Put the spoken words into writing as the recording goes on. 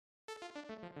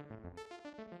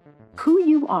Who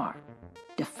you are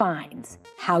defines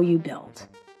how you build.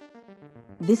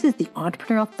 This is the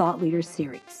Entrepreneurial Thought Leaders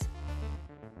Series,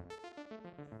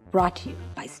 brought to you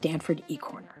by Stanford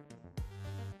eCorner.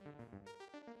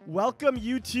 Welcome,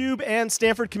 YouTube and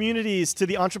Stanford communities, to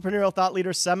the Entrepreneurial Thought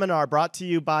Leaders Seminar, brought to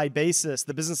you by BASIS,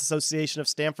 the Business Association of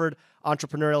Stanford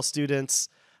Entrepreneurial Students,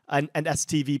 and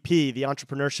STVP, the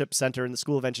Entrepreneurship Center in the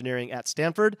School of Engineering at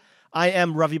Stanford. I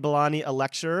am Ravi Balani, a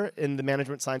lecturer in the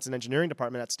Management Science and Engineering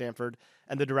Department at Stanford,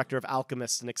 and the director of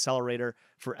Alchemist, an accelerator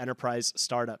for enterprise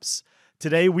startups.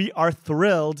 Today, we are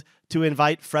thrilled to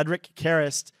invite Frederic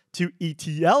Kerrest to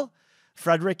ETL.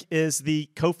 Frederic is the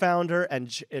co-founder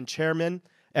and chairman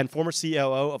and former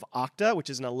COO of Okta, which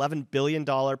is an $11 billion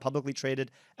publicly traded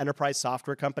enterprise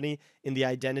software company in the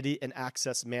identity and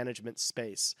access management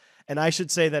space. And I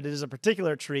should say that it is a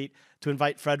particular treat to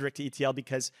invite Frederic to ETL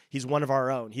because he's one of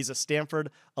our own. He's a Stanford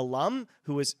alum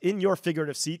who was in your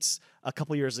figurative seats a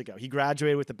couple years ago. He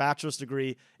graduated with a bachelor's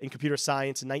degree in computer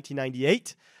science in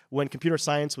 1998, when computer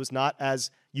science was not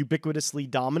as ubiquitously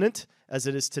dominant as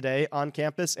it is today on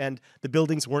campus, and the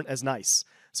buildings weren't as nice.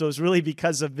 So it was really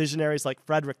because of visionaries like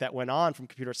Frederic that went on from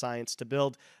computer science to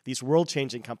build these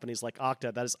world-changing companies like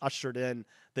Okta that has ushered in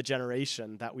the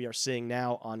generation that we are seeing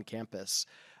now on campus.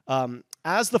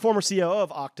 As the former COO of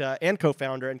Okta and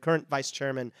co-founder and current vice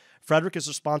chairman, Frederic is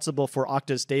responsible for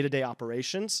Okta's day-to-day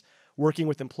operations, working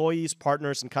with employees,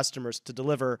 partners, and customers to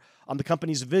deliver on the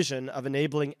company's vision of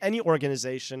enabling any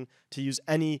organization to use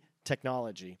any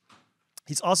technology.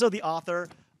 He's also the author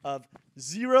of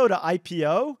Zero to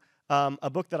IPO, a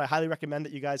book that I highly recommend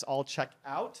that you guys all check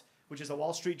out, which is a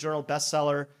Wall Street Journal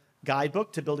bestseller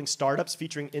guidebook to building startups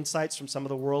featuring insights from some of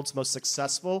the world's most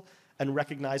successful and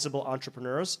recognizable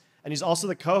entrepreneurs. And he's also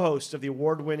the co-host of the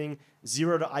award-winning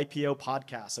Zero to IPO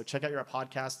podcast. So check out your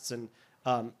podcasts and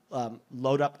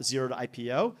load up Zero to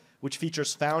IPO, which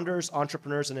features founders,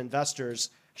 entrepreneurs, and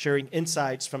investors sharing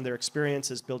insights from their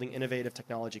experiences building innovative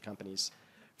technology companies.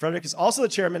 Frederic is also the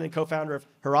chairman and co-founder of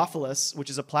Herophilus,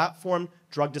 which is a platform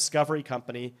drug discovery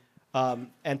company,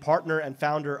 and partner and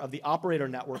founder of the Operator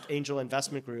Network Angel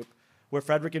Investment Group, where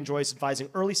Frederic enjoys advising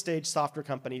early-stage software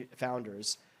company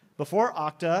founders. Before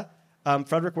Okta,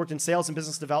 Frederic worked in sales and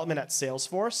business development at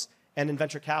Salesforce and in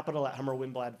venture capital at Hummer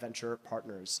Winblad Venture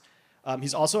Partners.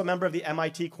 He's also a member of the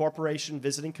MIT Corporation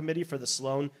Visiting Committee for the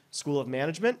Sloan School of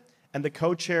Management and the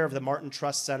co-chair of the Martin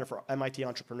Trust Center for MIT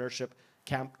Entrepreneurship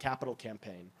Capital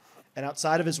Campaign. And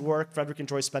outside of his work, Frederic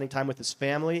enjoys spending time with his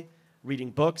family,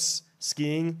 reading books,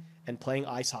 skiing, and playing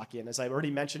ice hockey. And as I already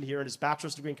mentioned here, in his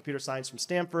bachelor's degree in computer science from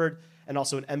Stanford and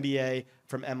also an MBA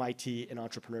from MIT in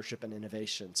entrepreneurship and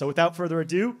innovation. So without further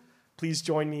ado, please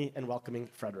join me in welcoming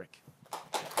Frederic.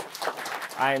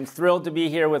 I am thrilled to be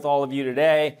here with all of you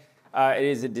today. It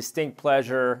is a distinct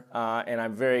pleasure, and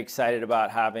I'm very excited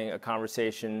about having a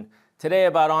conversation today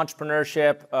about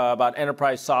entrepreneurship, about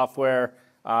enterprise software,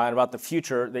 and about the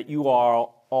future that you are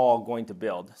all going to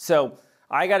build. So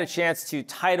I got a chance to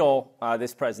title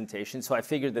this presentation, so I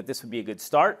figured that this would be a good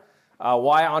start.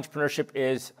 Why entrepreneurship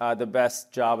is the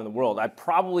best job in the world. I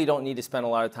probably don't need to spend a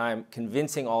lot of time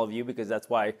convincing all of you, because that's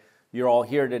why you're all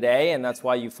here today, and that's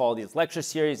why you follow these lecture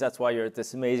series. That's why you're at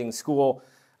this amazing school.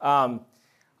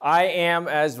 I am,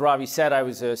 as Ravi said, I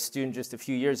was a student just a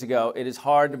few years ago. It is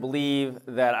hard to believe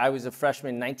that I was a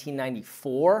freshman in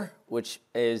 1994, which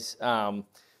is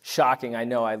shocking. I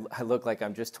know I look like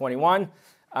I'm just 21.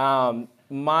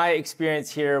 My experience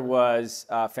here was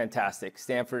fantastic.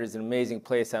 Stanford is an amazing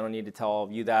place. I don't need to tell all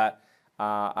of you that.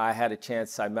 I had a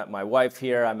chance. I met my wife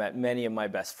here. I met many of my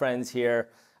best friends here.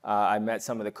 I met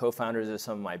some of the co-founders of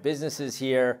some of my businesses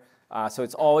here. So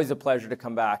it's always a pleasure to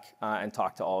come back and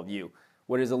talk to all of you.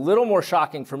 What is a little more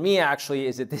shocking for me, actually,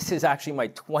 is that this is actually my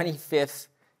 25th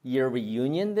year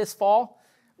reunion this fall,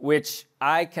 which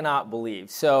I cannot believe.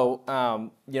 So,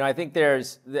 I think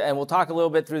and we'll talk a little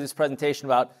bit through this presentation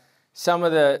about some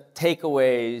of the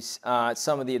takeaways,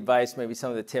 some of the advice, maybe some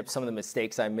of the tips, some of the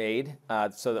mistakes I made,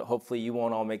 so that hopefully you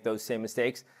won't all make those same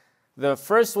mistakes. The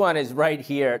first one is right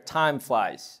here. Time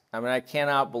flies. I mean, I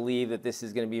cannot believe that this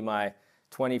is going to be my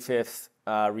 25th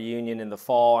reunion in the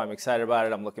fall. I'm excited about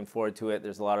it. I'm looking forward to it.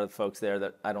 There's a lot of folks there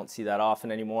that I don't see that often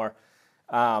anymore.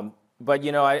 But,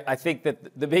 I think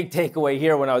that the big takeaway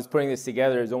here when I was putting this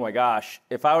together is, oh my gosh,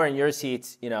 if I were in your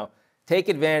seats, take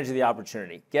advantage of the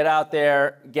opportunity. Get out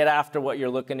there, get after what you're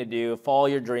looking to do, follow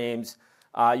your dreams.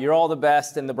 You're all the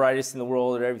best and the brightest in the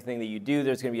world at everything that you do.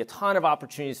 There's going to be a ton of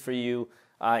opportunities for you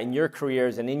in your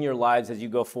careers and in your lives as you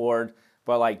go forward.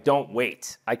 But don't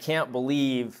wait. I can't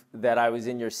believe that I was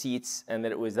in your seats and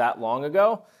that it was that long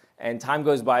ago. and time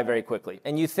goes by very quickly.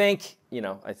 And you think,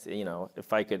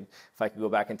 if I could go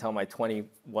back and tell my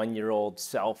 21-year-old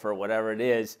self or whatever it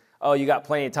is, oh, you got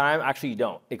plenty of time. Actually, you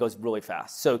don't. It goes really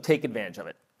fast. So take advantage of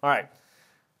it. All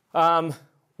right.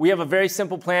 We have a very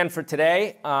simple plan for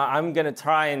today. I'm going to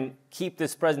try and keep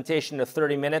this presentation to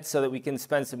 30 minutes so that we can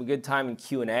spend some good time in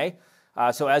Q&A.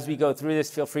 So as we go through this,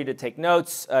 feel free to take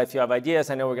notes. If you have ideas,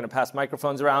 I know we're going to pass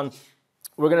microphones around.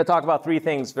 We're going to talk about three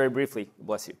things very briefly.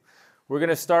 Bless you. We're going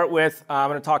to start with, I'm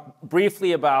going to talk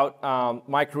briefly about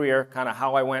my career, kind of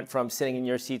how I went from sitting in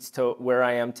your seats to where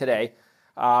I am today.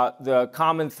 The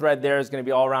common thread there is going to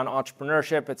be all around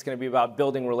entrepreneurship. It's going to be about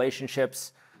building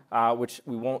relationships, which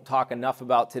we won't talk enough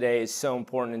about today, is so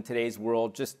important in today's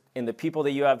world. Just in the people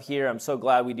that you have here, I'm so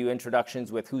glad we do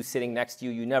introductions with who's sitting next to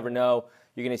you. You never know.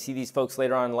 You're going to see these folks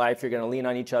later on in life. You're going to lean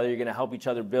on each other. You're going to help each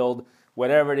other build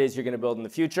whatever it is you're going to build in the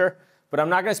future. But I'm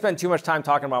not going to spend too much time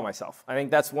talking about myself. I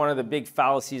think that's one of the big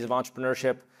fallacies of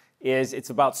entrepreneurship is it's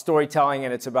about storytelling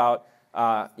and it's about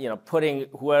putting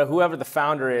whoever the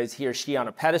founder is, he or she, on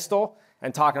a pedestal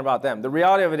and talking about them. The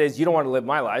reality of it is you don't want to live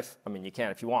my life. I mean, you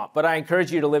can if you want, but I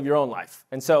encourage you to live your own life.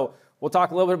 And so we'll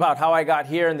talk a little bit about how I got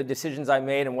here and the decisions I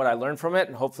made and what I learned from it,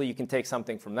 and hopefully you can take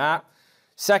something from that.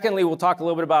 Secondly, we'll talk a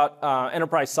little bit about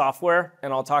enterprise software,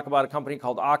 and I'll talk about a company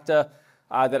called Okta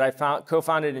that I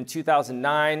co-founded in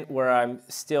 2009, where I'm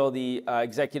still the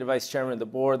executive vice chairman of the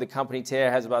board. The company today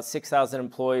has about 6,000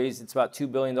 employees. It's about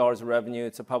 $2 billion of revenue.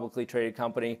 It's a publicly traded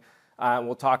company.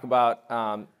 We'll talk about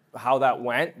how that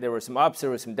went. There were some ups, there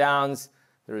were some downs.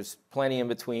 There was plenty in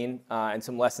between and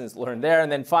some lessons learned there.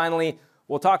 And then finally,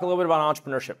 we'll talk a little bit about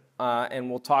entrepreneurship.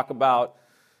 And we'll talk about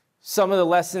some of the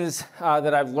lessons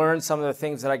that I've learned, some of the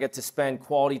things that I get to spend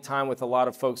quality time with a lot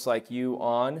of folks like you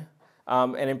on.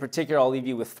 And in particular, I'll leave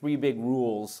you with 3 big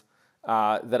rules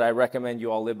that I recommend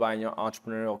you all live by in your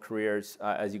entrepreneurial careers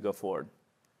as you go forward.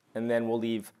 And then we'll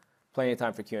leave plenty of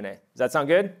time for Q&A. Does that sound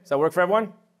good? Does that work for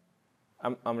everyone?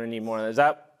 I'm going to need more of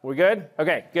that. We're good?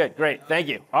 Okay, good, great, thank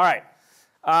you. All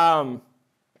right.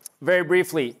 Very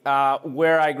briefly,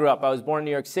 where I grew up. I was born in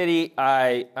New York City.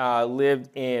 I lived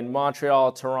in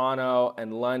Montreal, Toronto,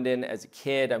 and London as a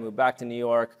kid. I moved back to New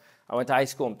York. I went to high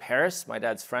school in Paris. My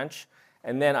dad's French.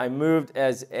 And then I moved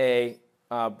as a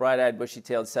bright-eyed,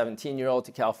 bushy-tailed 17-year-old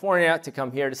to California to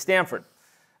come here to Stanford.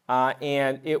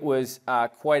 And it was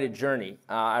quite a journey.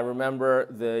 I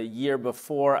remember the year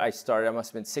before I started, I must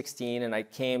have been 16, and I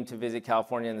came to visit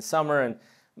California in the summer, and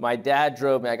my dad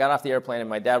drove me. I got off the airplane, and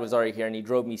my dad was already here, and he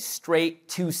drove me straight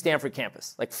to Stanford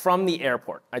campus, like from the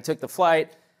airport. I took the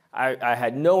flight. I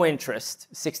had no interest,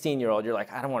 16-year-old. You're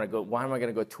like, I don't want to go. Why am I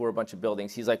going to go tour a bunch of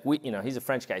buildings? He's like, he's a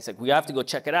French guy. He's like, we have to go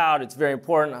check it out. It's very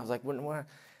important. I was like, what?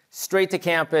 Straight to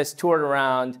campus, toured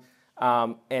around,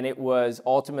 and it was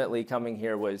ultimately coming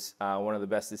here was one of the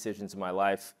best decisions of my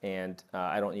life. And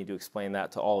I don't need to explain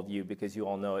that to all of you because you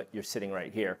all know it. You're sitting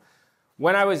right here.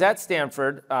 When I was at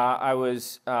Stanford, I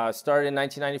was started in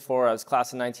 1994. I was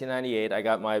class in 1998. I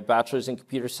got my bachelor's in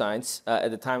computer science.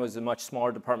 At the time, it was a much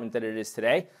smaller department than it is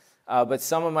today. But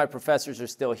some of my professors are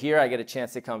still here. I get a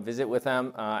chance to come visit with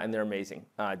them, and they're amazing.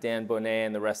 Dan Bonet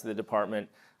and the rest of the department.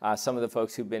 Some of the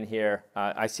folks who've been here,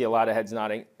 I see a lot of heads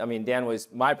nodding. I mean, Dan was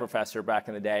my professor back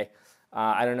in the day.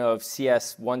 I don't know if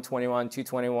CS 121,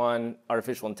 221,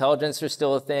 artificial intelligence are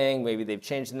still a thing. Maybe they've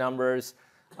changed the numbers.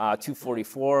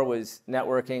 244 was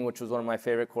networking, which was one of my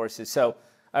favorite courses. So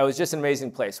it was just an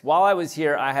amazing place. While I was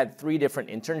here, I had 3 different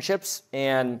internships,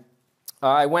 and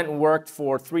I went and worked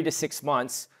for 3 to 6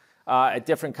 months at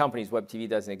different companies. WebTV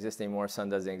doesn't exist anymore. Sun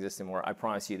doesn't exist anymore. I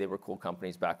promise you they were cool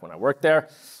companies back when I worked there.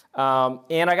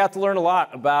 And I got to learn a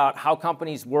lot about how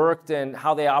companies worked and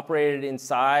how they operated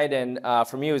inside. And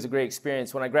for me, it was a great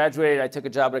experience. When I graduated, I took a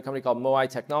job at a company called Moai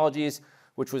Technologies,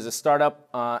 which was a startup.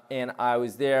 And I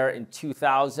was there in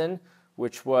 2000,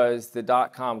 which was the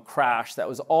dot-com crash. That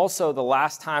was also the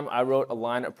last time I wrote a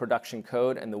line of production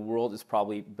code, and the world is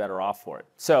probably better off for it.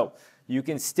 So you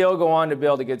can still go on to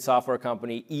build a good software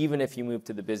company, even if you move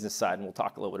to the business side, and we'll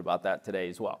talk a little bit about that today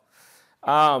as well.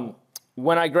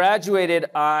 When I graduated,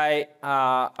 I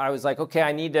was like, okay,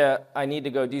 I need to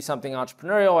go do something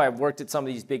entrepreneurial. I've worked at some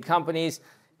of these big companies,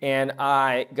 and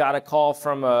I got a call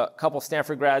from a couple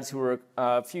Stanford grads who were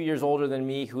a few years older than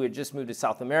me who had just moved to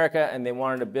South America, and they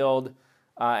wanted to build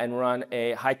and run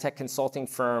a high-tech consulting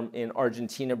firm in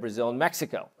Argentina, Brazil, and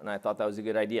Mexico. And I thought that was a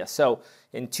good idea. So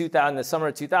in the summer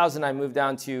of 2000, I moved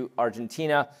down to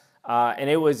Argentina, and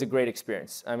it was a great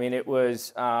experience. I mean, it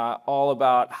was all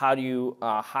about how do you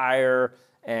hire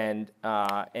and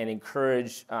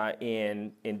encourage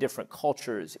in different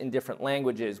cultures, in different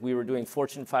languages. We were doing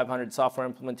Fortune 500 software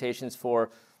implementations for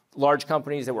large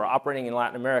companies that were operating in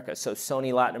Latin America, so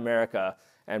Sony Latin America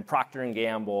and Procter &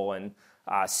 Gamble and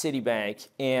Citibank.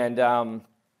 And,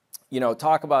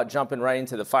 talk about jumping right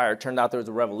into the fire. It turned out there was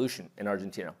a revolution in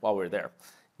Argentina while we were there.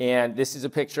 And this is a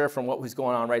picture from what was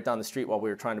going on right down the street while we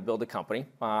were trying to build a company.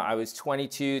 I was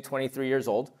 22, 23 years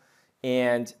old.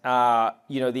 And,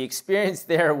 the experience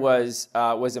there was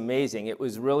amazing. It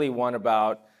was really one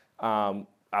about,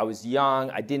 I was young.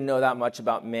 I didn't know that much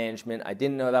about management. I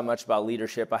didn't know that much about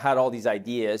leadership. I had all these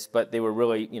ideas, but they were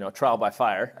really, trial by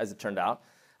fire, as it turned out.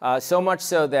 So much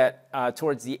so that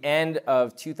towards the end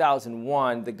of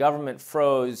 2001, the government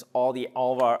froze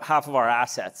half of our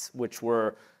assets, which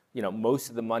were most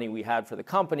of the money we had for the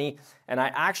company. And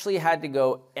I actually had to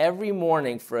go every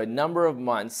morning for a number of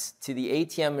months to the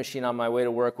ATM machine on my way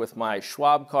to work with my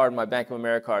Schwab card, my Bank of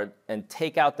America card, and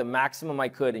take out the maximum I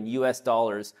could in US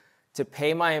dollars to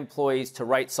pay my employees to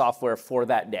write software for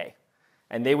that day.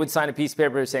 And they would sign a piece of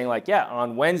paper saying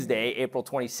on Wednesday, April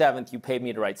 27th, you paid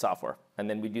me to write software. And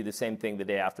then we do the same thing the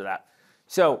day after that.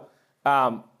 So,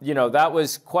 that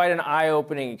was quite an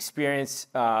eye-opening experience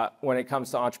when it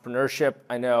comes to entrepreneurship.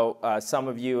 I know some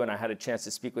of you, and I had a chance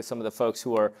to speak with some of the folks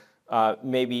who are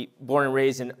maybe born and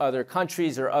raised in other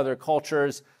countries or other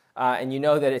cultures, and you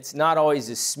know that it's not always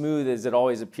as smooth as it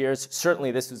always appears.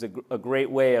 Certainly, this was a great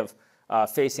way of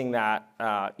facing that,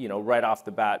 right off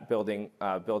the bat, building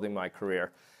my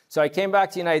career. So I came back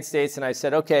to the United States and I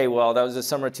said, okay, well, that was the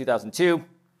summer of 2002.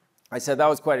 I said, that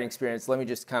was quite an experience. Let me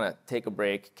just kind of take a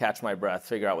break, catch my breath,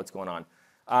 figure out what's going on.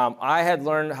 I had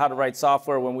learned how to write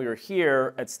software when we were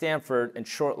here at Stanford, and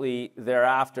shortly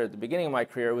thereafter, at the beginning of my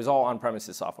career, it was all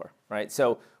on-premises software, right?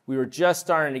 So we were just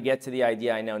starting to get to the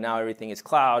idea, I know now everything is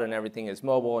cloud and everything is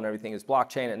mobile and everything is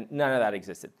blockchain, and none of that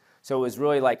existed. So it was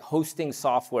really like hosting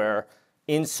software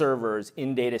in servers,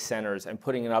 in data centers, and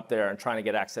putting it up there and trying to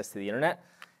get access to the internet.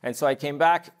 And so I came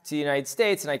back to the United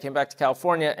States, and I came back to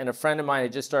California, and a friend of mine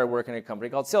had just started working at a company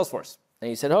called Salesforce. And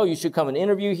he said, oh, you should come and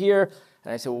interview here.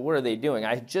 And I said, well, what are they doing?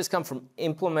 I had just come from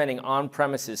implementing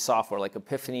on-premises software like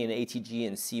Epiphany and ATG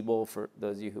and Siebel, for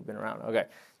those of you who've been around. Okay,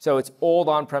 so it's old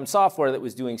on-prem software that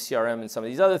was doing CRM and some of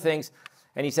these other things.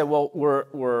 And he said, well,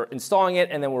 we're installing it,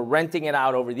 and then we're renting it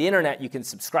out over the internet. You can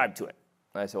subscribe to it.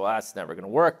 And I said, well, that's never going to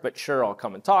work, but sure, I'll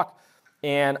come and talk.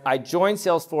 And I joined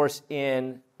Salesforce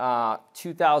in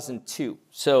 2002.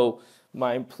 So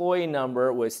my employee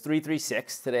number was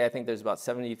 336. Today, I think there's about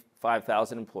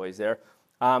 75,000 employees there.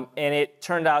 And it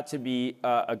turned out to be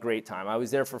a great time. I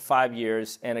was there for 5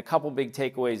 years, and a couple big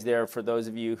takeaways there for those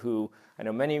of you who, I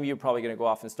know many of you are probably going to go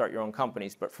off and start your own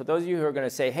companies, but for those of you who are going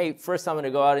to say, hey, first I'm going to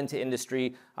go out into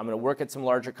industry, I'm going to work at some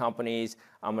larger companies,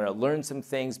 I'm going to learn some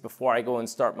things before I go and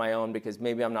start my own, because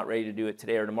maybe I'm not ready to do it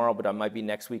today or tomorrow, but I might be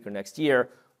next week or next year.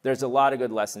 There's a lot of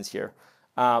good lessons here.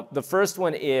 The first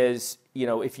one is,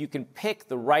 if you can pick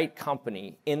the right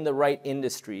company in the right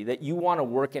industry that you want to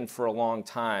work in for a long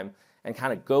time and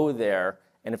kind of go there,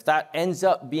 and if that ends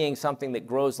up being something that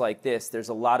grows like this, there's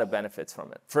a lot of benefits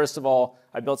from it. First of all,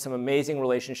 I built some amazing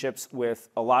relationships with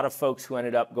a lot of folks who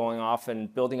ended up going off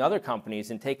and building other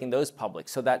companies and taking those public.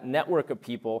 So that network of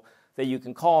people that you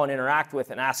can call and interact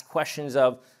with and ask questions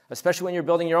of, especially when you're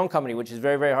building your own company, which is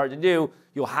very, very hard to do,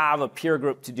 you'll have a peer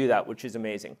group to do that, which is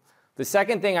amazing. The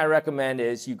second thing I recommend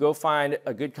is you go find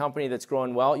a good company that's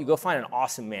growing well. You go find an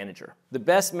awesome manager. The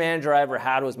best manager I ever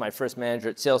had was my first manager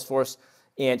at Salesforce,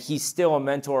 and he's still a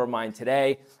mentor of mine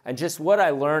today. And just what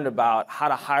I learned about how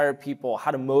to hire people,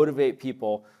 how to motivate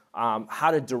people, how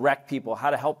to direct people, how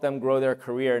to help them grow their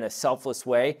career in a selfless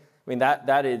way. I mean,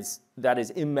 that is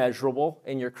immeasurable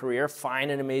in your career.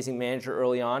 Find an amazing manager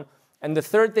early on. And the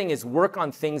third thing is work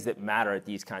on things that matter at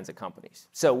these kinds of companies.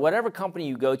 So whatever company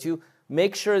you go to,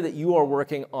 make sure that you are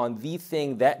working on the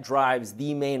thing that drives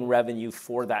the main revenue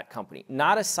for that company.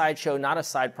 Not a sideshow, not a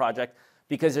side project,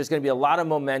 because there's going to be a lot of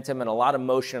momentum and a lot of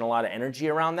motion and a lot of energy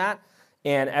around that.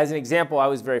 And as an example, I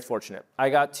was very fortunate.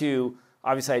 Obviously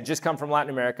I had just come from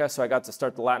Latin America, so I got to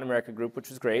start the Latin America group, which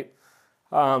was great.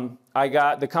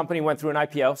 The company went through an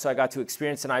IPO, so I got to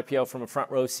experience an IPO from a front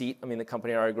row seat. I mean, the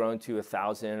company had already grown to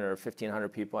 1,000 or 1,500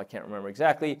 people, I can't remember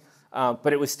exactly,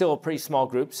 but it was still a pretty small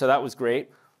group, so that was great.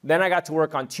 Then I got to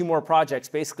work on 2 more projects,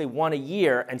 basically one a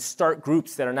year, and start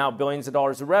groups that are now billions of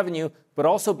dollars of revenue, but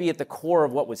also be at the core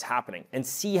of what was happening and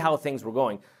see how things were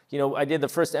going. I did the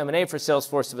first M&A for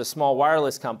Salesforce of a small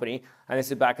wireless company, and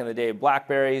this is back in the day of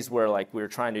BlackBerries, where we were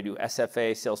trying to do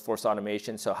SFA, Salesforce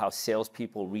automation, so how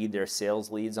salespeople read their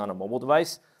sales leads on a mobile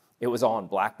device. It was all on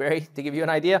BlackBerry, to give you an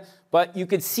idea. But you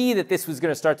could see that this was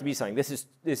going to start to be something. This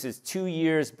is 2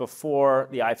 years before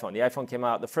the iPhone. The iPhone came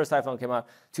out, the first iPhone came out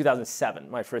 2007,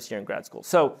 my first year in grad school.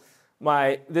 So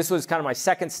this was kind of my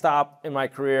second stop in my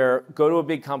career. Go to a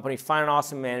big company, find an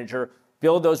awesome manager,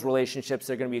 build those relationships.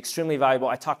 They're going to be extremely valuable.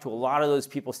 I talk to a lot of those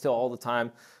people still all the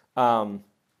time.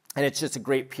 And it's just a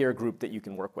great peer group that you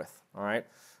can work with, all right?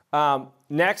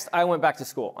 Next, I went back to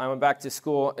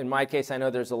school. In my case, I know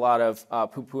there's a lot of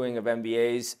poo-pooing of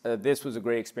MBAs. This was a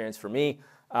great experience for me.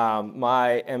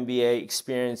 My MBA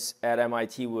experience at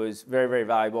MIT was very, very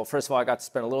valuable. First of all, I got to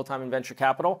spend a little time in venture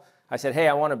capital. I said, hey,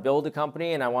 I want to build a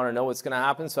company and I want to know what's going to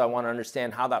happen. So I want to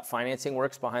understand how that financing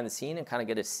works behind the scene and kind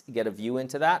of get a view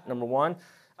into that, number one.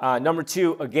 Number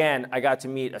two, again, I got to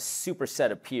meet a super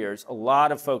set of peers, a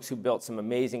lot of folks who built some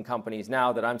amazing companies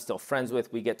now that I'm still friends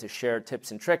with. We get to share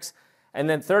tips and tricks. And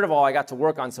then third of all, I got to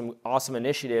work on some awesome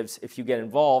initiatives. If you get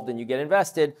involved and you get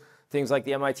invested, things like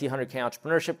the MIT 100K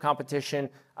entrepreneurship competition.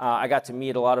 I got to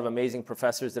meet a lot of amazing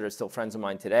professors that are still friends of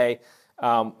mine today.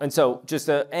 And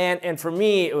for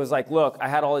me, it was like, look, I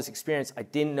had all this experience. I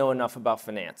didn't know enough about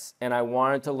finance. And I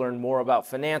wanted to learn more about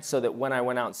finance so that when I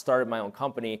went out and started my own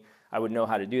company, I would know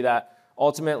how to do that.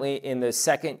 Ultimately, in the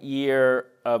second year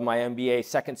of my MBA,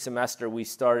 second semester, we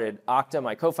started Okta,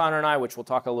 my co-founder and I, which we'll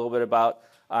talk a little bit about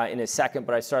in a second,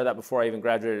 but I started that before I even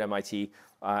graduated at MIT,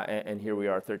 and here we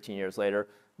are 13 years later.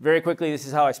 Very quickly, this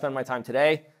is how I spend my time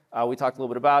today. We talked a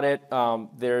little bit about it.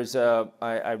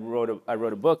 I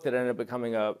wrote a book that ended up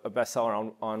becoming a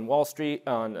bestseller on Wall Street,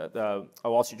 a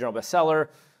Wall Street Journal bestseller.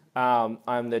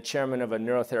 I'm the chairman of a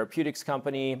neurotherapeutics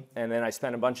company, and then I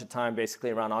spend a bunch of time basically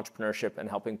around entrepreneurship and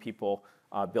helping people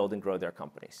build and grow their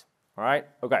companies. All right?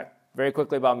 Okay. Very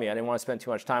quickly about me. I didn't want to spend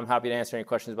too much time. Happy to answer any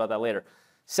questions about that later.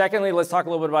 Secondly, let's talk a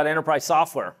little bit about enterprise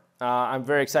software. I'm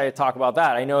very excited to talk about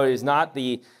that. I know it is not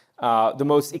the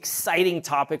most exciting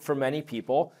topic for many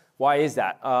people. Why is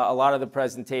that? A lot of the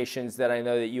presentations that I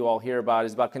know that you all hear about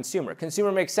is about consumer.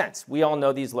 Consumer makes sense. We all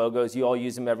know these logos. You all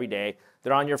use them every day.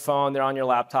 They're on your phone. They're on your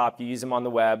laptop. You use them on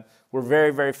the web. We're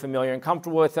very, very familiar and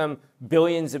comfortable with them.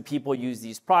 Billions of people use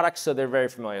these products, so they're very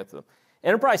familiar with them.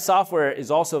 Enterprise software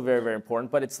is also very, very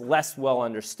important, but it's less well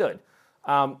understood.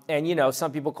 And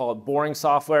some people call it boring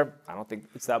software. I don't think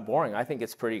it's that boring. I think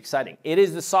it's pretty exciting. It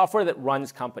is the software that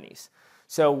runs companies.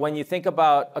 So when you think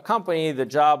about a company, the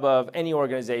job of any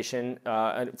organization,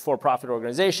 a for-profit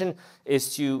organization,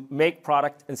 is to make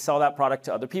product and sell that product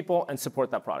to other people and support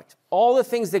that product. All the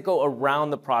things that go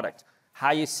around the product,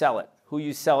 how you sell it, who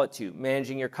you sell it to,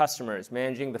 managing your customers,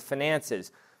 managing the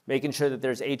finances, making sure that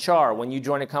there's HR. When you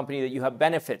join a company that you have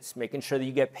benefits, making sure that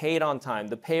you get paid on time,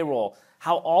 the payroll.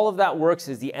 How all of that works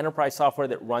is the enterprise software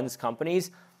that runs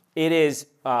companies. It is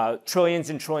trillions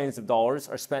and trillions of dollars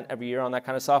are spent every year on that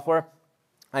kind of software.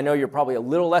 I know you're probably a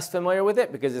little less familiar with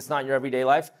it because it's not your everyday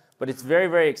life, but it's very,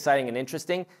 very exciting and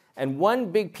interesting. And one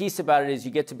big piece about it is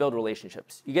you get to build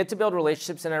relationships. You get to build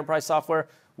relationships in enterprise software.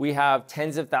 We have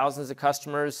tens of thousands of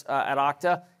customers at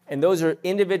Okta, and those are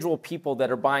individual people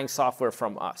that are buying software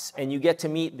from us. And you get to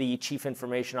meet the chief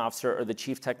information officer or the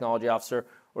chief technology officer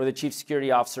or the chief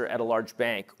security officer at a large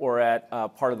bank or at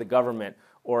part of the government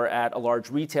or at a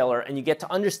large retailer, and you get to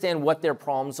understand what their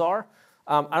problems are.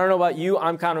 I don't know about you,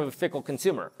 I'm kind of a fickle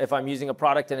consumer. If I'm using a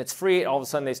product and it's free, all of a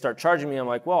sudden they start charging me, I'm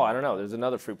like, well, I don't know, there's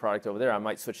another free product over there, I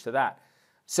might switch to that.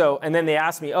 So, and then they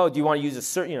ask me, oh, do you want to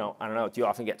use I don't know, do you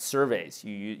often get surveys?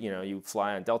 You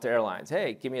fly on Delta Airlines,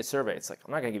 hey, give me a survey. It's like,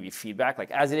 I'm not going to give you feedback.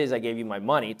 Like, as it is, I gave you my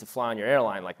money to fly on your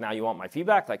airline. Like, now you want my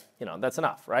feedback? Like, that's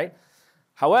enough, right?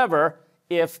 However,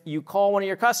 if you call one of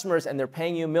your customers and they're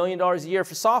paying you $1 million a year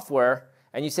for software,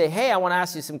 and you say, hey, I want to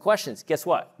ask you some questions, guess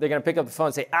what? They're going to pick up the phone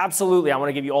and say, absolutely, I want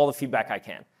to give you all the feedback I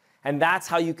can. And that's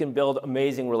how you can build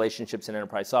amazing relationships in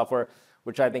enterprise software,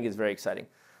 which I think is very exciting.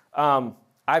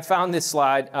 I found this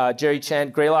slide. Jerry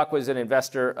Chen, Greylock was an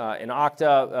investor in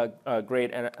Okta, a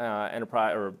great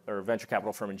enterprise or venture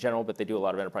capital firm in general, but they do a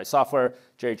lot of enterprise software.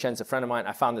 Jerry Chen's a friend of mine.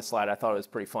 I found this slide. I thought it was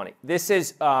pretty funny. This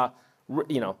is,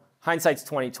 hindsight's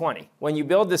 2020. When you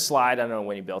build this slide, I don't know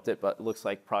when you built it, but it looks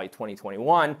like probably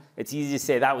 2021. It's easy to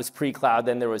say that was pre-cloud,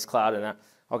 then there was cloud, and that.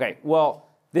 Okay, well,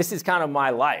 this is kind of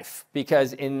my life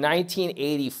because in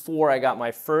 1984, I got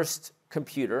my first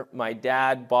computer. My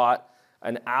dad bought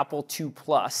an Apple II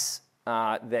Plus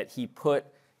that he put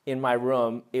in my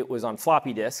room. It was on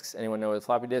floppy disks. Anyone know what a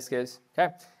floppy disk is?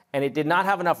 Okay, and it did not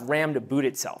have enough RAM to boot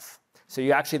itself. So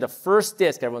the first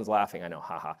disk, everyone's laughing, I know,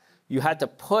 haha. You had to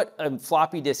put a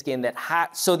floppy disk in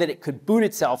so that it could boot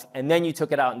itself, and then you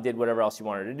took it out and did whatever else you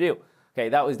wanted to do. Okay,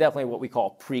 that was definitely what we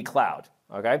call pre-cloud.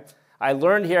 Okay, I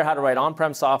learned here how to write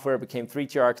on-prem software. It became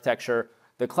 3-tier architecture.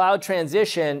 The cloud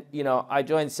transition, I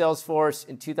joined Salesforce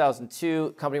in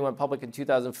 2002. Company went public in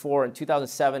 2004. In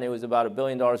 2007, it was about $1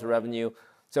 billion of revenue.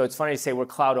 So it's funny to say we're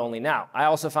cloud only now. I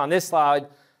also found this slide.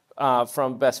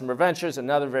 from Bessemer Ventures,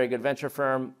 another very good venture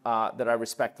firm that I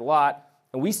respect a lot.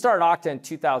 And we started Okta in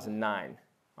 2009.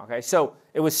 Okay, so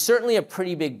it was certainly a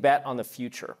pretty big bet on the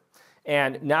future.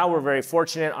 And now we're very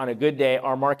fortunate. On a good day,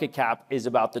 our market cap is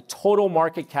about the total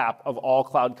market cap of all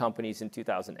cloud companies in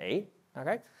 2008.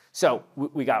 Okay, so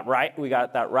we got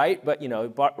that right.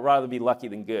 But rather be lucky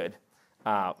than good,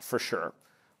 for sure.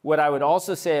 What I would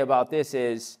also say about this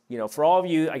is, for all of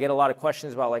you, I get a lot of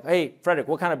questions about like, hey, Frederic,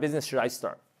 what kind of business should I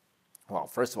start? Well,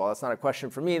 first of all, that's not a question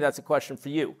for me. That's a question for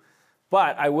you.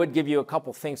 But I would give you a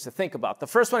couple things to think about. The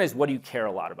first one is, what do you care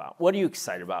a lot about? What are you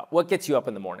excited about? What gets you up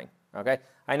in the morning? Okay,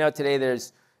 I know today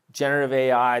there's generative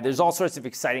AI. There's all sorts of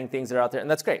exciting things that are out there, and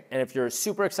that's great. And if you're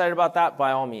super excited about that,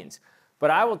 by all means.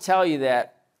 But I will tell you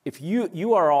that if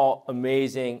you are all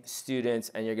amazing students,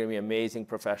 and you're going to be amazing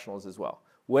professionals as well.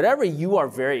 Whatever you are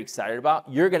very excited about,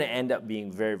 you're going to end up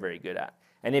being very, very good at.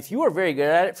 And if you are very good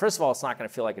at it, first of all, it's not going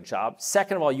to feel like a job.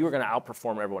 Second of all, you are going to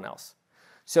outperform everyone else.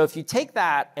 So if you take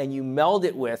that and you meld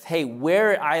it with, hey,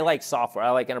 where I like software,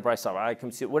 I like enterprise software, I like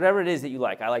consumer, whatever it is that you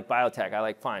like, I like biotech, I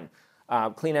like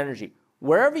clean energy.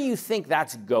 Wherever you think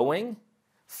that's going,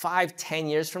 5, 10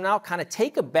 years from now, kind of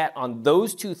take a bet on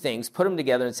those two things, put them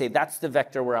together and say, that's the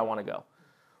vector where I want to go.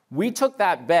 We took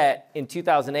that bet in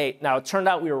 2008. Now, it turned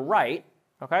out we were right,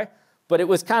 okay? But it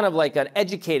was kind of like an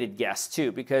educated guess,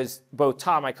 too, because both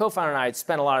Tom, my co-founder, and I had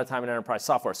spent a lot of time in enterprise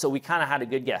software. So we kind of had a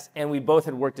good guess. And we both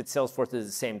had worked at Salesforce at the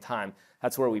same time.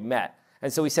 That's where we met.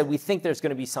 And so we said, we think there's going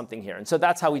to be something here. And so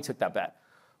that's how we took that bet.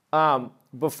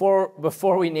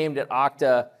 Before we named it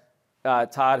Okta,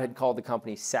 Todd had called the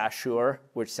company Sasure,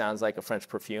 which sounds like a French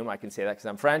perfume. I can say that because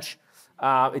I'm French.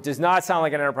 It does not sound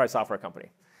like an enterprise software company.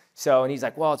 So, and he's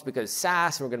like, well, it's because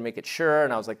SaaS, and we're going to make it sure.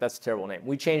 And I was like, that's a terrible name.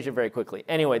 We changed it very quickly.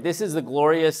 Anyway, this is the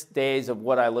glorious days of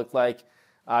what I looked like.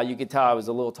 You could tell I was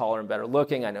a little taller and better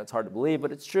looking. I know it's hard to believe,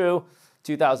 but it's true.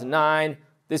 2009.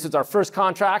 This was our first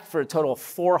contract for a total of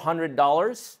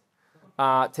 $400.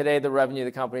 Today, the revenue of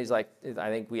the company is like, I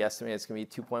think we estimate it's going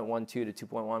to be $2.12 to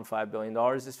 $2.15 billion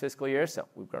this fiscal year. So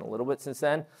we've grown a little bit since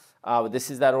then. But this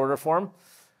is that order form.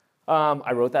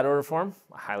 I wrote that order form.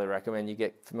 I highly recommend you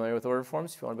get familiar with order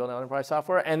forms if you want to build enterprise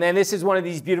software. And then this is one of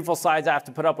these beautiful slides I have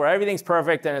to put up where everything's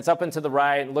perfect and it's up and to the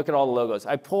right. And look at all the logos.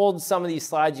 I pulled some of these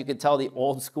slides. You could tell the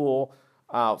old school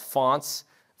fonts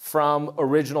from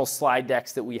original slide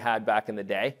decks that we had back in the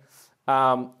day.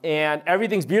 And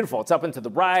everything's beautiful. It's up and to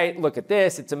the right. Look at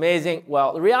this. It's amazing.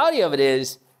 Well, the reality of it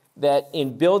is that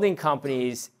in building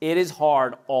companies, it is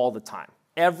hard all the time,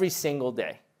 every single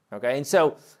day. Okay, and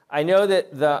so I know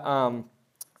that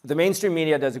the mainstream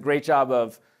media does a great job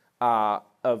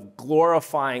of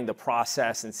glorifying the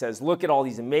process and says, look at all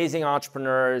these amazing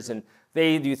entrepreneurs and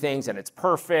they do things and it's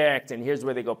perfect and here's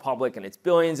where they go public and it's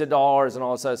billions of dollars and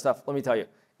all this other stuff. Let me tell you,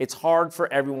 it's hard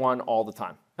for everyone all the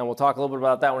time. And we'll talk a little bit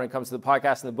about that when it comes to the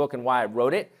podcast and the book and why I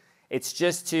wrote it. It's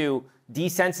just to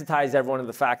desensitize everyone to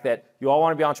the fact that you all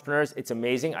want to be entrepreneurs. It's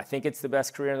amazing. I think it's the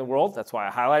best career in the world. That's why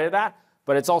I highlighted that.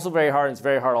 But it's also very hard, and it's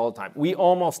very hard all the time. We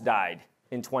almost died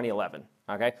in 2011,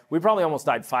 okay? We probably almost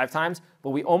died 5 times, but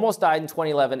we almost died in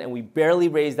 2011, and we barely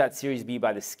raised that Series B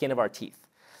by the skin of our teeth.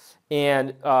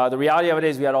 And the reality of it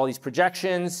is we had all these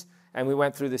projections, and we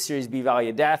went through the Series B valley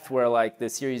of death, where like the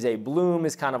Series A bloom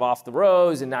is kind of off the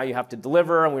rose, and now you have to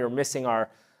deliver, and we were missing our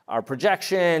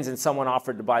projections, and someone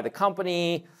offered to buy the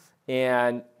company,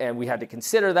 and we had to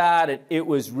consider that, and it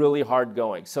was really hard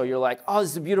going. So you're like, oh, this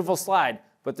is a beautiful slide.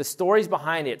 But the stories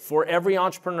behind it, for every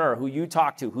entrepreneur who you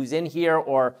talk to, who's in here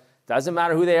or doesn't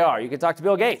matter who they are, you can talk to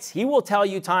Bill Gates. He will tell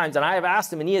you times, and I have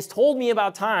asked him, and he has told me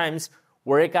about times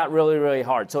where it got really, really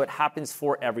hard. So it happens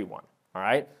for everyone, all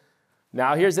right?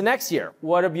 Now here's the next year.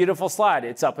 What a beautiful slide.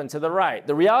 It's up and to the right.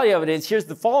 The reality of it is here's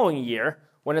the following year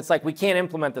when it's like we can't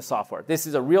implement the software. This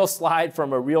is a real slide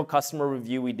from a real customer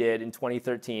review we did in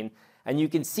 2013. And you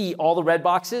can see all the red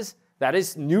boxes. That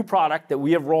is new product that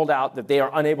we have rolled out that they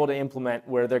are unable to implement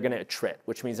where they're going to attrit,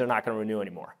 which means they're not going to renew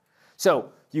anymore.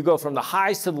 So you go from the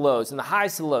highs to the lows and the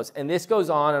highs to the lows, and this goes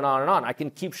on and on and on. I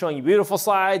can keep showing you beautiful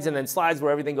slides and then slides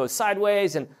where everything goes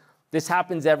sideways, and this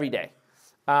happens every day.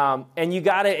 And you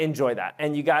got to enjoy that,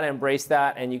 and you got to embrace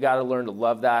that, and you got to learn to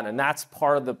love that, and that's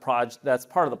part of the project. That's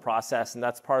part of the process, and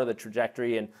that's part of the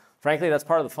trajectory, and frankly, that's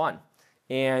part of the fun.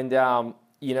 And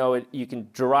you can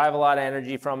derive a lot of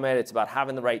energy from it. It's about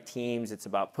having the right teams. It's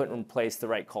about putting in place the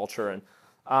right culture. And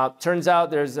turns out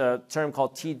there's a term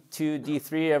called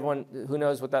T2D3. Everyone who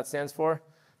knows what that stands for?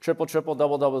 Triple, triple,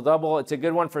 double, double, double. It's a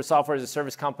good one for software as a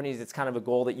service companies. It's kind of a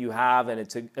goal that you have, and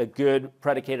it's a good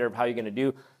predicator of how you're going to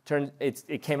do.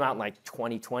 It came out in like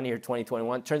 2020 or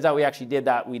 2021. Turns out we actually did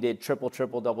that. We did triple,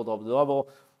 triple, double, double, double.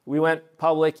 We went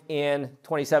public in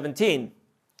 2017.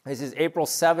 This is April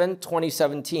 7,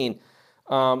 2017.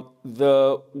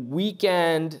 The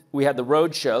weekend, we had the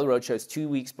road show. The road show is 2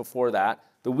 weeks before that.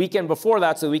 The weekend before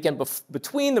that, so the weekend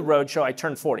between the road show, I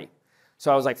turned 40.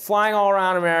 So I was like flying all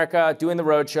around America, doing the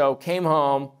road show, came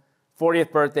home,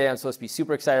 40th birthday. I'm supposed to be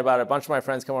super excited about it. A bunch of my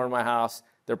friends come over to my house.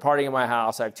 They're partying in my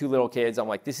house. I have 2 little kids. I'm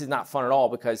like, this is not fun at all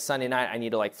because Sunday night I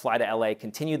need to like fly to LA,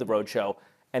 continue the road show,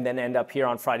 and then end up here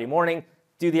on Friday morning,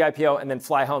 do the IPO, and then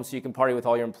fly home so you can party with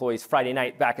all your employees Friday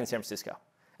night back in San Francisco.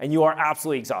 And you are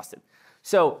absolutely exhausted.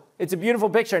 So it's a beautiful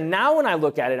picture. Now when I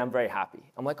look at it, I'm very happy.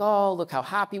 I'm like, oh, look how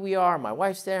happy we are. My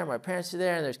wife's there, my parents are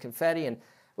there, and there's confetti. And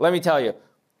let me tell you,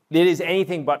 it is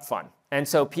anything but fun. And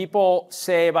so people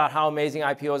say about how amazing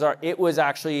IPOs are. It was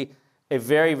actually a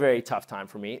very, very tough time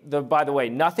for me. By the way,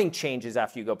 nothing changes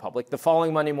after you go public. The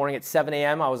following Monday morning at 7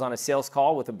 a.m., I was on a sales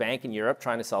call with a bank in Europe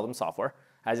trying to sell them software,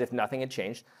 as if nothing had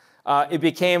changed. It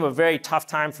became a very tough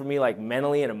time for me, like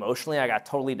mentally and emotionally. I got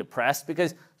totally depressed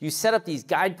because you set up these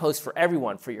guideposts for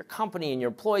everyone, for your company and your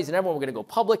employees and everyone. We're going to go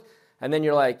public. And then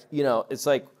you're like, it's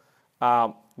like,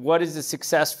 what is the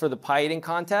success for the pie eating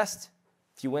contest?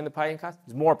 If you win the pie eating contest,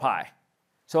 it's more pie.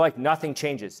 So like nothing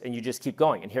changes and you just keep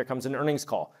going. And here comes an earnings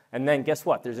call. And then guess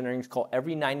what? There's an earnings call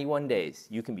every 91 days.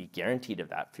 You can be guaranteed of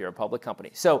that if you're a public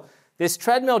company. So this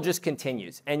treadmill just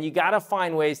continues, and you got to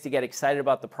find ways to get excited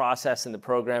about the process and the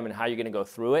program and how you're going to go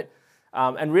through it,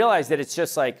 and realize that it's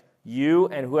just like you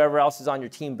and whoever else is on your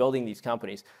team building these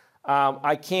companies.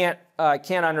 I can't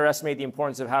underestimate the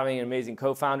importance of having an amazing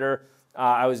co-founder.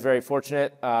 I was very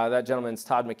fortunate. That gentleman's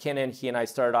Todd McKinnon. He and I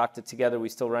started Okta together. We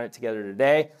still run it together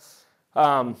today.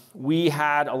 We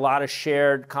had a lot of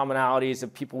shared commonalities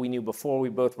of people we knew before. We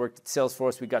both worked at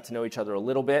Salesforce. We got to know each other a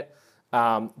little bit.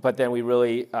 But then we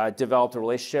really developed a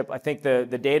relationship. I think the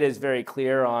data is very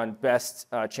clear on best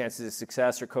chances of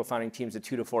success or co-founding teams of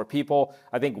 2 to 4 people.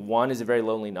 I think 1 is a very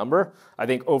lonely number. I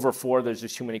think over 4, there's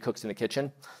just too many cooks in the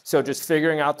kitchen. So just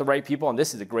figuring out the right people, and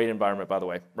this is a great environment, by the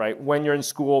way, right? When you're in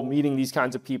school, meeting these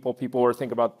kinds of people who are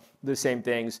thinking about the same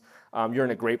things, you're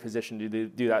in a great position to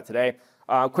do that today.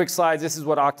 Quick slides. This is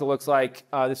what Okta looks like.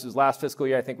 This was last fiscal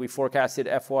year. I think we forecasted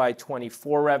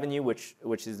FY24 revenue, which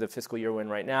is the fiscal year we're in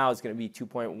right now. It's going to be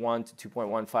 $2.1 to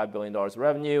 $2.15 billion of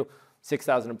revenue,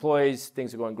 6,000 employees.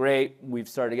 Things are going great. We've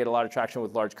started to get a lot of traction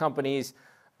with large companies,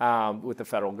 with the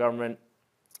federal government.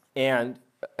 And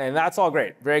that's all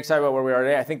great. Very excited about where we are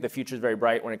today. I think the future is very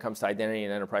bright when it comes to identity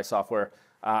and enterprise software.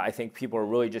 I think people are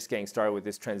really just getting started with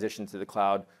this transition to the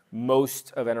cloud.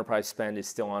 Most of enterprise spend is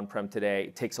still on-prem today.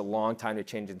 It takes a long time to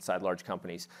change inside large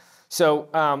companies. So,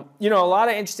 a lot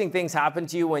of interesting things happen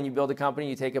to you when you build a company,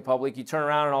 you take it public, you turn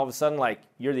around and all of a sudden, like,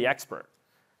 you're the expert.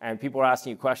 And people are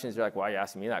asking you questions. You're like, why are you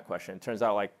asking me that question? It turns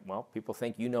out, like, well, people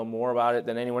think you know more about it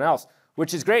than anyone else,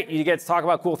 which is great. You get to talk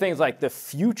about cool things like the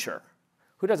future.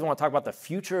 Who doesn't want to talk about the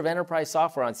future of enterprise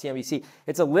software on CNBC?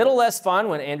 It's a little less fun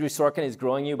when Andrew Sorkin is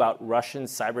grilling you about Russian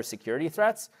cybersecurity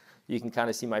threats. You can kind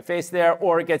of see my face there.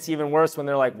 Or it gets even worse when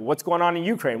they're like, what's going on in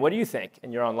Ukraine? What do you think?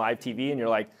 And you're on live TV and you're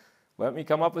like, let me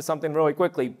come up with something really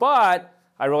quickly. But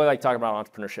I really like talking about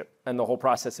entrepreneurship and the whole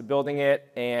process of building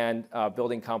it and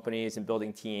building companies and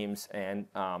building teams and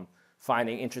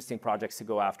finding interesting projects to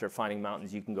go after, finding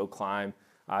mountains you can go climb,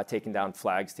 taking down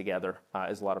flags together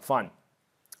is a lot of fun.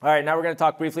 All right, now we're going to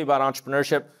talk briefly about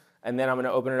entrepreneurship, and then I'm going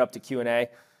to open it up to Q&A.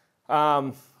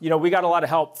 We got a lot of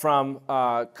help from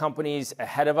companies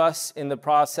ahead of us in the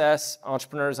process,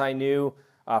 entrepreneurs I knew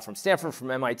from Stanford, from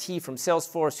MIT, from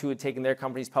Salesforce, who had taken their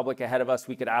companies public ahead of us.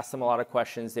 We could ask them a lot of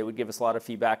questions. They would give us a lot of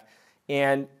feedback.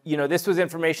 And, this was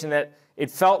information that it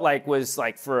felt like was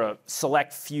like for a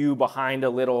select few behind a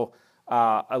little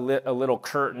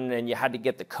curtain, and you had to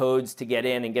get the codes to get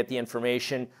in and get the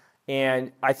information.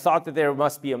 And I thought that there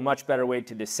must be a much better way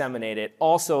to disseminate it.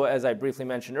 Also, as I briefly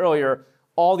mentioned earlier,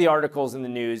 all the articles in the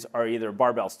news are either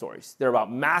barbell stories. They're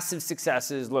about massive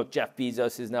successes. Look, Jeff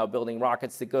Bezos is now building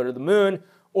rockets that go to the moon,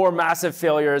 or massive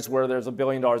failures where there's $1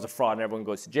 billion of fraud and everyone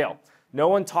goes to jail. No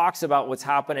one talks about what's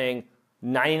happening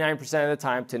 99% of the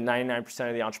time to 99%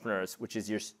 of the entrepreneurs, which is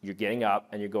you're getting up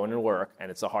and you're going to work,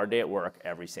 and it's a hard day at work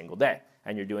every single day.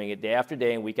 And you're doing it day after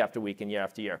day and week after week and year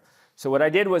after year. So what I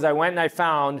did was I went and I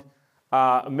found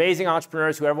amazing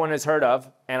entrepreneurs who everyone has heard of,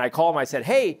 and I called them. I said,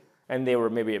 hey, and they were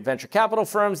maybe at venture capital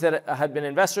firms that had been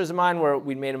investors of mine where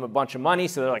we'd made them a bunch of money.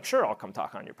 So they're like, sure, I'll come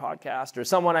talk on your podcast, or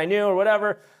someone I knew or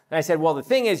whatever. And I said, well, the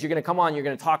thing is, you're going to come on, you're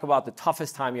going to talk about the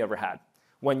toughest time you ever had,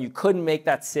 when you couldn't make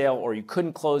that sale, or you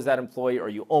couldn't close that employee, or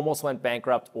you almost went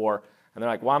bankrupt, and they're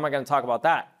like, why am I going to talk about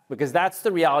that? Because that's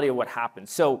the reality of what happened.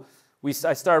 So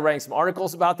I started writing some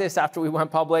articles about this after we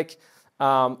went public.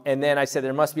 And then I said,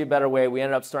 there must be a better way. We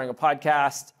ended up starting a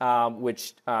podcast,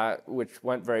 which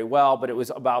went very well, but it was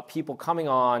about people coming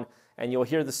on, and you'll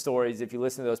hear the stories if you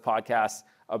listen to those podcasts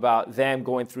about them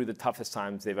going through the toughest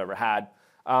times they've ever had.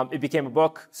 It became a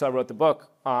book, so I wrote the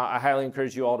book. I highly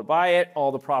encourage you all to buy it.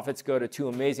 All the profits go to 2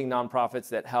 amazing nonprofits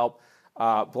that help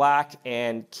Black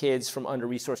and kids from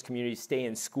under-resourced communities stay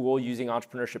in school using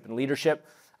entrepreneurship and leadership.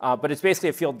 But it's basically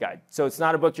a field guide. So it's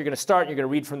not a book you're going to start and you're going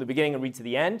to read from the beginning and read to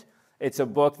the end. It's a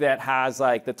book that has,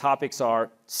 like, the topics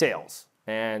are sales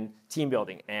and team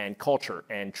building and culture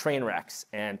and train wrecks.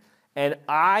 And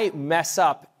I mess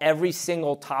up every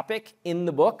single topic in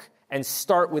the book and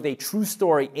start with a true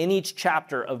story in each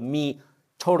chapter of me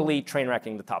totally train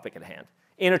wrecking the topic at hand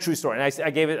in a true story. And I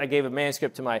gave a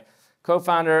manuscript to my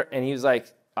co-founder, and he was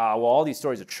like, well, all these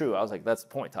stories are true. I was like, that's the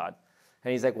point, Todd.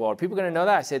 And he's like, well, are people going to know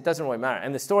that? I said, it doesn't really matter.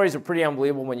 And the stories are pretty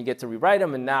unbelievable when you get to rewrite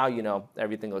them, and now,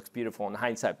 everything looks beautiful in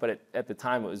hindsight. But at the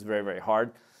time, it was very, very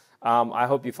hard. I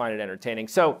hope you find it entertaining.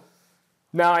 So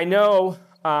now I know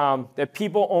that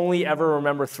people only ever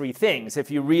remember 3 things.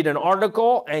 If you read an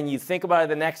article and you think about it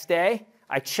the next day,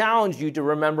 I challenge you to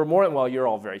remember more. Well, you're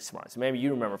all very smart, so maybe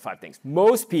you remember 5 things.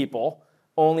 Most people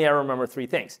only ever remember 3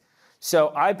 things.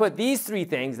 So I put these 3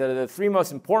 things that are the 3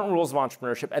 most important rules of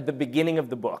entrepreneurship at the beginning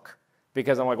of the book.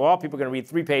 Because I'm like, well, people are going to read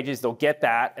 3 pages, they'll get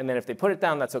that, and then if they put it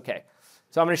down, that's okay.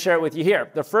 So I'm going to share it with you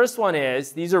here. The first one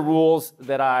is, these are rules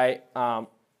that I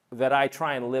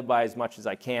try and live by as much as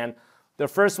I can. The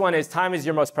first one is, time is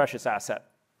your most precious asset.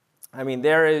 I mean,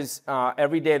 there is,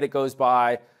 every day that goes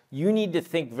by, you need to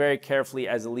think very carefully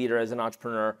as a leader, as an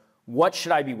entrepreneur, what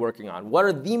should I be working on? What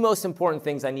are the most important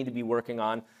things I need to be working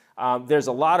on? There's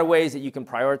a lot of ways that you can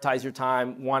prioritize your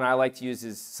time. One I like to use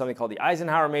is something called the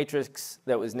Eisenhower matrix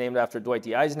that was named after Dwight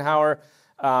D. Eisenhower,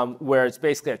 where it's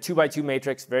basically a 2x2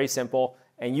 matrix, very simple.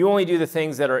 And you only do the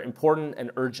things that are important and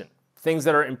urgent. Things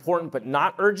that are important but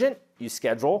not urgent, you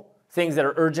schedule. Things that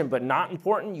are urgent but not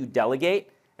important, you delegate.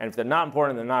 And if they're not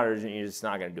important and they're not urgent, you're just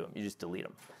not going to do them. You just delete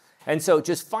them. And so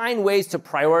just find ways to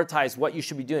prioritize what you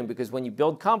should be doing, because when you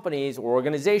build companies or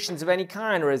organizations of any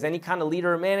kind, or as any kind of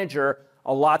leader or manager,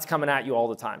 a lot's coming at you all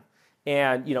the time.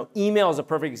 And email is a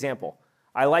perfect example.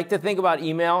 I like to think about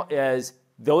email as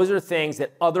those are things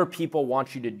that other people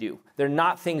want you to do. They're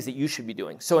not things that you should be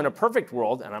doing. So in a perfect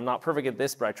world, and I'm not perfect at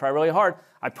this, but I try really hard,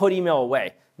 I put email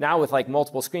away. Now with like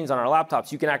multiple screens on our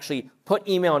laptops, you can actually put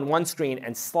email on one screen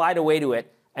and slide away to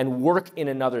it and work in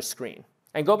another screen.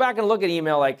 And go back and look at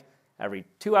email like every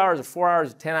 2 hours or 4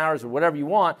 hours or 10 hours or whatever you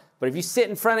want. But if you sit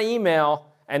in front of email,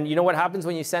 and you know what happens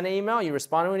when you send an email? You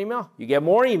respond to an email, you get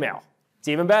more email. It's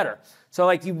even better. So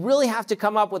you really have to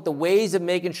come up with the ways of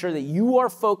making sure that you are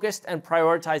focused and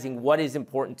prioritizing what is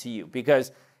important to you.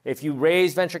 Because if you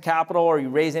raise venture capital or you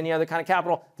raise any other kind of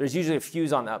capital, there's usually a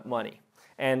fuse on that money.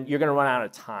 And you're going to run out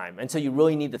of time. And so you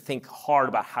really need to think hard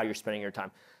about how you're spending your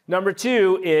time. Number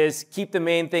 2 is keep the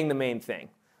main thing the main thing.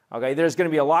 Okay, there's going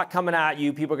to be a lot coming at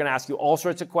you. People are going to ask you all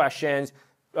sorts of questions.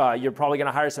 You're probably going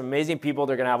to hire some amazing people.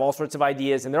 They're going to have all sorts of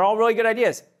ideas, and they're all really good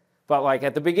ideas. But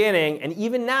at the beginning, and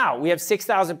even now, we have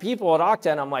 6,000 people at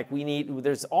Okta, and I'm like,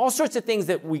 there's all sorts of things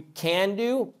that we can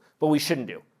do, but we shouldn't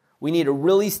do. We need to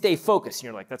really stay focused. And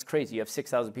you're like, that's crazy. You have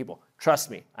 6,000 people. Trust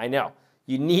me, I know.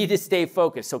 You need to stay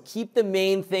focused. So keep the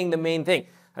main thing the main thing.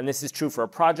 And this is true for a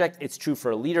project. It's true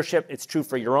for leadership. It's true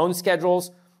for your own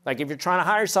schedules. Like if you're trying to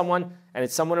hire someone, and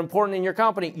it's someone important in your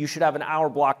company, you should have an hour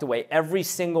blocked away every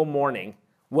single morning.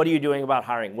 What are you doing about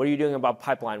hiring? What are you doing about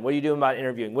pipeline? What are you doing about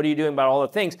interviewing? What are you doing about all the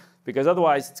things? Because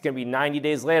otherwise, it's going to be 90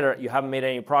 days later, you haven't made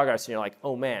any progress, and you're like,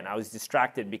 oh man, I was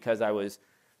distracted because I was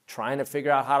trying to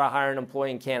figure out how to hire an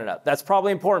employee in Canada. That's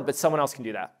probably important, but someone else can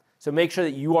do that. So make sure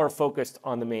that you are focused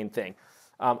on the main thing.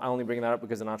 I only bring that up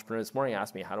because an entrepreneur this morning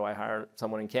asked me, how do I hire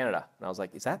someone in Canada? And I was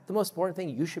like, is that the most important thing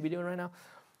you should be doing right now?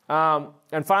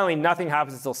 And finally, nothing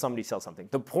happens until somebody sells something.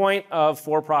 The point of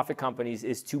for-profit companies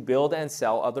is to build and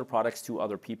sell other products to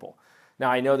other people.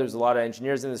 Now, I know there's a lot of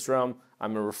engineers in this room.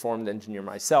 I'm a reformed engineer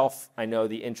myself. I know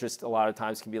the interest a lot of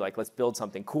times can be like, let's build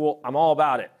something cool. I'm all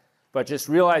about it. But just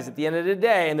realize at the end of the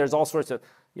day, and there's all sorts of,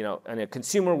 in a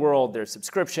consumer world, there's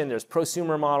subscription, there's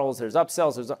prosumer models, there's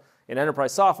upsells, in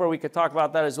enterprise software, we could talk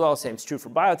about that as well. Same is true for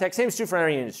biotech, same is true for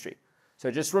any industry.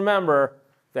 So just remember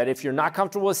that if you're not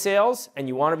comfortable with sales and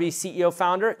you want to be CEO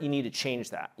founder, you need to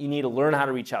change that. You need to learn how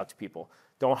to reach out to people.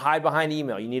 Don't hide behind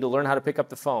email. You need to learn how to pick up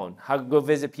the phone, how to go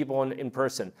visit people in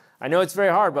person. I know it's very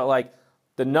hard, but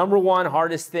the number one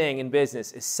hardest thing in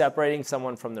business is separating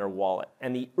someone from their wallet.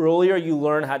 And the earlier you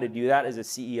learn how to do that as a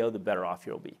CEO, the better off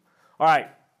you'll be. All right,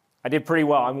 I did pretty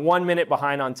well. I'm 1 minute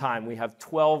behind on time. We have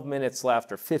 12 minutes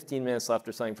left or 15 minutes left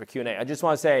or something for Q&A. I just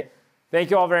want to say Thank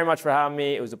you all very much for having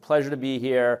me. It was a pleasure to be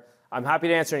here. I'm happy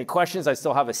to answer any questions. I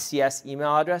still have a CS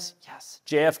email address. Yes,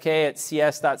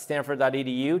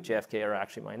 jfk@cs.stanford.edu. JFK are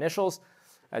actually my initials.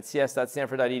 At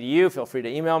cs.stanford.edu. Feel free to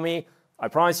email me. I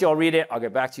promise you I'll read it. I'll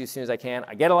get back to you as soon as I can.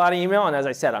 I get a lot of email, and as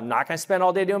I said, I'm not going to spend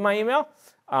all day doing my email,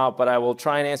 but I will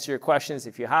try and answer your questions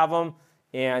if you have them.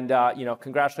 And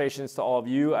congratulations to all of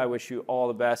you. I wish you all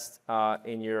the best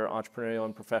in your entrepreneurial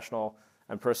and professional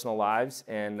and personal lives.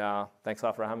 And thanks a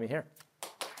lot for having me here.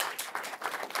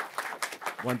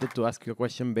 Wanted to ask you a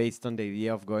question based on the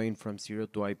idea of going from zero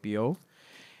to IPO.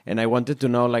 And I wanted to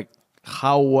know, like,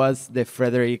 how was the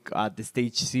Frederic at the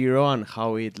stage zero, and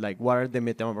how what are the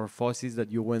metamorphoses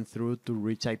that you went through to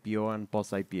reach IPO and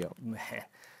post-IPO? Man,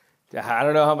 I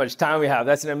don't know how much time we have.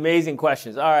 That's an amazing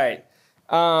question. All right.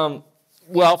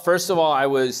 Well, first of all, I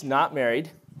was not married.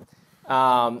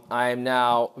 I am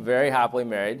now very happily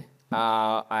married.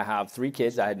 I have 3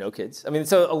 kids. I had no kids. I mean,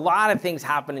 so a lot of things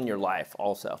happen in your life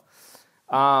also.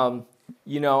 I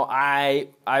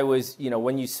was,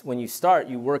 when you start,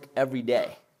 you work every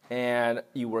day. And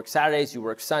you work Saturdays, you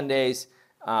work Sundays.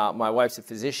 My wife's a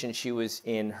physician. She was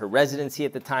in her residency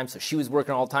at the time, so she was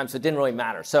working all the time, so it didn't really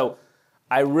matter. So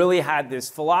I really had this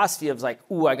philosophy of I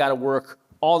got to work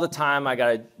all the time. I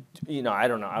got to, I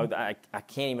don't know. I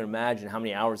can't even imagine how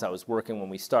many hours I was working when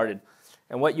we started.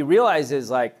 And what you realize is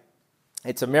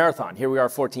it's a marathon. Here we are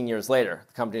 14 years later.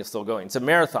 The company is still going. It's a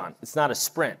marathon. It's not a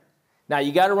sprint. Now,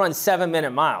 you got to run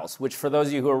 7-minute miles, which for those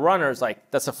of you who are runners,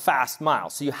 that's a fast mile.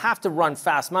 So you have to run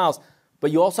fast miles,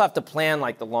 but you also have to plan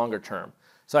the longer term.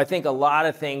 So I think a lot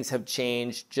of things have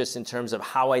changed just in terms of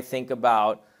how I think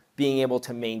about being able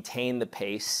to maintain the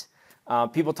pace.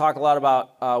 People talk a lot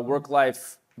about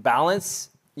work-life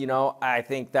balance. I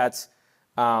think that's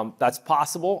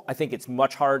possible. I think it's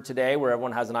much harder today where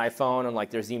everyone has an iPhone and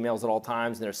there's emails at all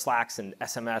times and there's Slacks and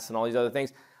SMS and all these other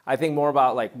things. I think more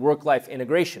about work-life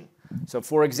integration. So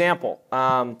for example,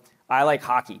 I like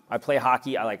hockey. I play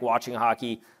hockey. I like watching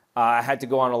hockey. I had to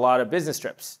go on a lot of business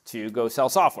trips to go sell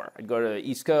software. I'd go to the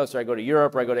East Coast, or I'd go to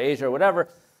Europe, or I'd go to Asia, or whatever.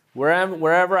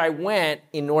 Wherever I went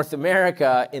in North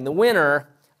America in the winter,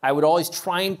 I would always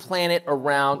try and plan it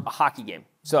around a hockey game.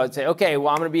 So I'd say, okay, well,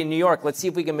 I'm going to be in New York. Let's see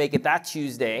if we can make it that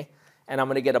Tuesday. And I'm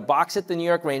going to get a box at the New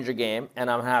York Ranger game, and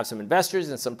I'm going to have some investors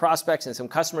and some prospects and some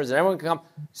customers, and everyone can come,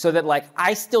 so that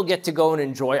I still get to go and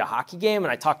enjoy a hockey game,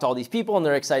 and I talk to all these people, and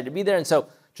they're excited to be there. And so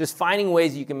just finding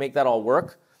ways you can make that all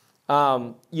work.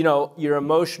 Your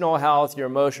emotional health, your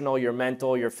emotional, your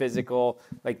mental, your physical,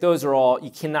 those are all,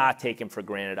 you cannot take them for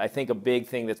granted. I think a big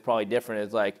thing that's probably different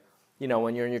is when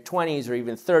you're in your 20s or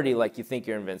even 30, you think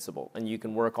you're invincible, and you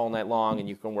can work all night long, and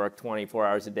you can work 24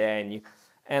 hours a day,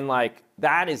 and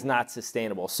that is not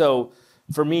sustainable. So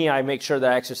for me, I make sure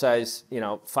that I exercise,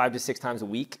 5 to 6 times a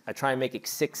week. I try and make it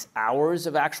 6 hours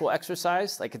of actual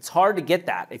exercise. It's hard to get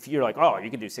that if you're oh, you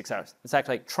can do 6 hours. It's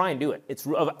actually try and do it. It's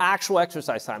of actual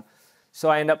exercise time. So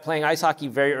I end up playing ice hockey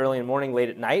very early in the morning, late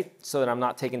at night, so that I'm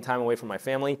not taking time away from my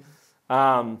family.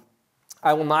 I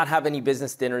will not have any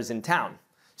business dinners in town.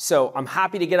 So I'm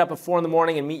happy to get up at 4 in the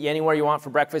morning and meet you anywhere you want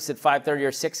for breakfast at 5:30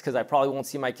 or 6, because I probably won't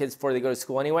see my kids before they go to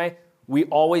school anyway. We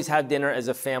always have dinner as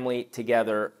a family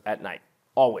together at night.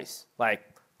 Always.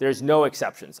 There's no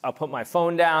exceptions. I'll put my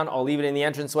phone down. I'll leave it in the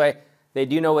entranceway. They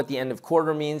do know what the end of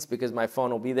quarter means because my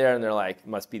phone will be there, and they're it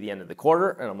must be the end of the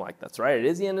quarter. And I'm that's right, it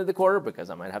is the end of the quarter because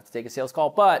I might have to take a sales call.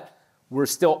 But we're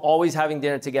still always having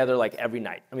dinner together every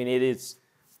night. I mean, it is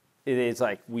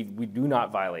we do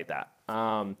not violate that.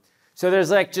 So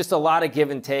there's just a lot of give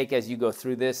and take as you go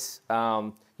through this.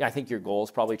 I think your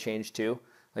goals probably change too.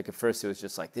 At first it was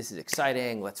just this is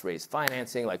exciting, let's raise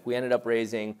financing. We ended up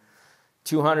raising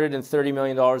 $230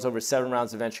 million over 7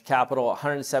 rounds of venture capital,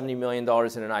 $170 million in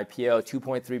an IPO,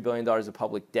 $2.3 billion of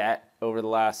public debt over the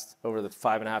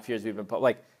 5.5 years we've been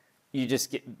public. You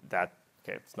just get that,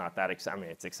 okay, it's not that exciting. I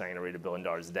mean, it's exciting to raise $1 billion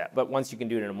of debt. But once you can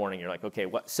do it in the morning, you're okay,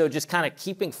 what? So just kind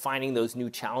of finding those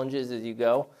new challenges as you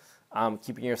go,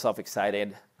 keeping yourself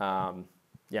excited.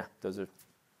 Those are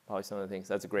probably some of the things.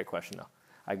 That's a great question, though.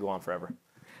 I go on forever.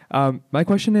 My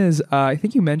question is, I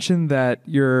think you mentioned that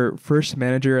your first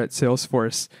manager at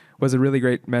Salesforce was a really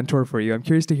great mentor for you. I'm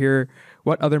curious to hear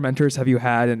what other mentors have you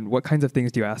had and what kinds of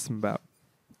things do you ask them about?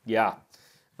 Yeah.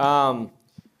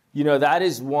 That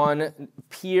is one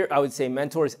peer, I would say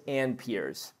mentors and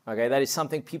peers. Okay, that is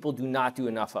something people do not do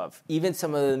enough of. Even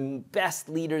some of the best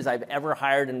leaders I've ever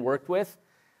hired and worked with,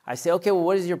 I say, okay, well,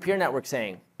 what is your peer network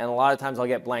saying? And a lot of times I'll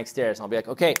get blank stares. And I'll be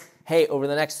okay, hey, over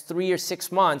the next 3 or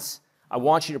 6 months, I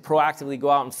want you to proactively go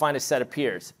out and find a set of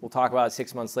peers. We'll talk about it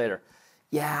 6 months later.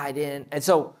 Yeah, I didn't. And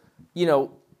so,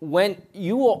 when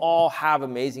you will all have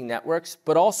amazing networks,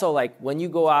 but also like when you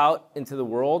go out into the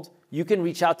world, you can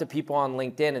reach out to people on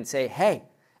LinkedIn and say, hey,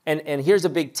 and here's a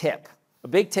big tip. A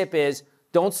big tip is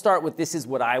don't start with this is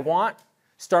what I want.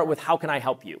 Start with how can I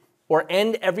help you? Or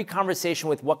end every conversation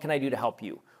with what can I do to help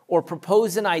you? Or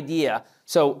propose an idea.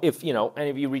 So if, any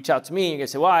of you reach out to me, you're gonna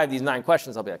say, well, I have these 9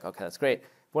 questions. I'll be like, okay, that's great.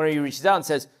 If one of you reaches out and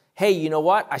says, hey, you know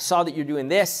what? I saw that you're doing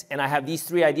this, and I have these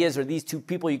 3 ideas or these 2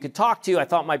 people you could talk to. I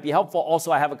thought might be helpful.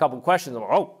 Also, I have a couple of questions. I'm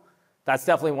like, oh, that's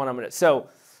definitely one I'm gonna. So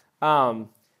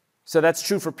that's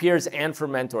true for peers and for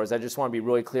mentors. I just want to be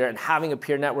really clear. And having a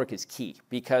peer network is key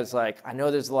because, like, I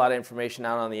know there's a lot of information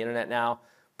out on the internet now,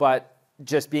 but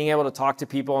just being able to talk to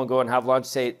people and go and have lunch,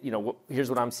 say,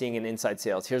 here's what I'm seeing in inside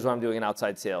sales. Here's what I'm doing in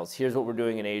outside sales. Here's what we're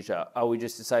doing in Asia. Oh, we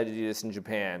just decided to do this in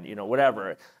Japan,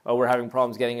 whatever. Oh, we're having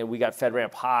problems getting it. We got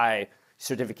FedRAMP High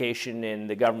certification in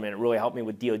the government. It really helped me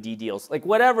with DoD deals. Like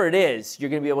whatever it is, you're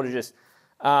going to be able to just,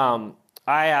 I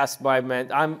ask my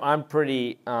I'm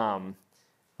pretty,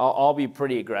 I'll be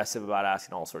pretty aggressive about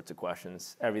asking all sorts of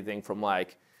questions. Everything from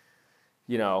like,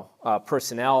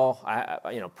 personnel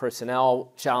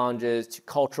challenges to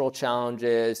cultural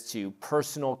challenges to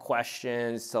personal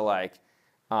questions to like,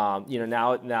 now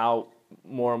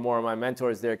more and more of my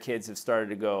mentors, their kids have started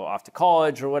to go off to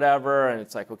college or whatever. And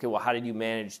it's like, okay, well, how did you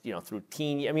manage, through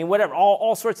teen, whatever,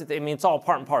 all sorts of things. It's all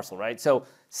part and parcel, right? So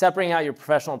separating out your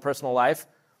professional and personal life,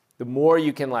 the more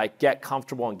you can like get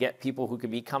comfortable and get people who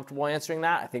can be comfortable answering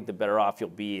that, I think the better off you'll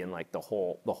be in like the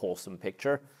wholesome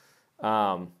picture.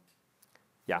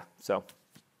 Yeah, so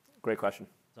great question.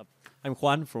 I'm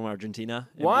Juan from Argentina.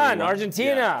 Juan,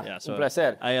 Argentina. Yeah, so un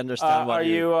placer. I understand what are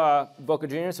you Boca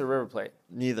Juniors or River Plate?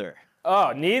 Neither.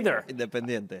 Oh, neither.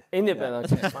 Independiente.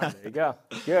 Independent. Okay, fine. There you go.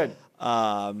 Good.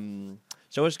 So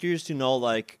I was curious to know,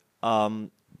 like,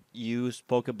 you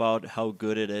spoke about how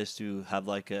good it is to have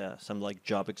like some like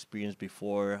job experience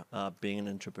before being an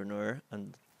entrepreneur,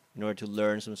 and in order to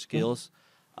learn some skills.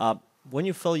 When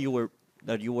you felt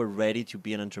that you were ready to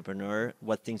be an entrepreneur,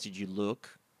 what things did you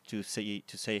look to say,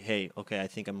 hey, okay, I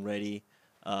think I'm ready.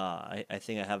 I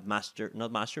think I have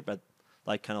not mastered, but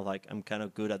like kind of like I'm kind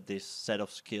of good at this set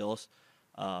of skills.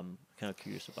 Kind of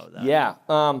curious about that. Yeah.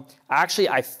 Actually,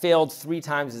 I failed 3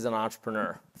 times as an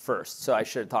entrepreneur first, so I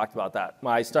should have talked about that.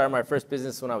 I started my first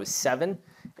business when I was 7.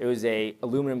 It was a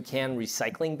aluminum can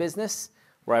recycling business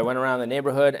where I went around the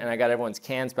neighborhood and I got everyone's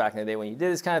cans back in the day when you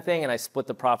did this kind of thing, and I split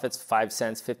the profits 5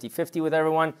 cents, 50-50 with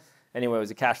everyone. Anyway, it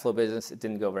was a cash flow business. It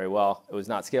didn't go very well. It was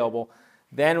not scalable.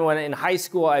 Then when in high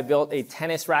school, I built a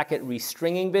tennis racket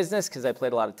restringing business because I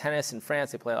played a lot of tennis in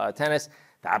France. I played a lot of tennis.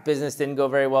 That business didn't go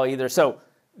very well either. So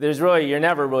you're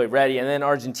never really ready. And then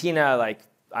Argentina, like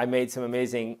I made some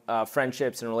amazing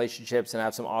friendships and relationships and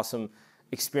have some awesome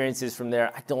experiences from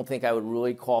there. I don't think I would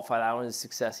really qualify that one as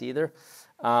success either.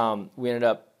 We ended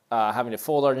up having to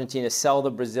fold Argentina, sell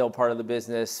the Brazil part of the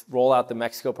business, roll out the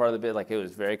Mexico part of the business. Like it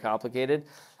was very complicated.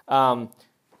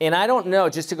 And I don't know,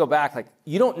 just to go back, like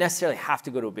you don't necessarily have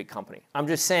to go to a big company. I'm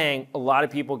just saying a lot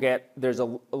of people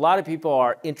a lot of people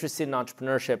are interested in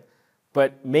entrepreneurship,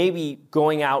 but maybe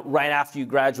going out right after you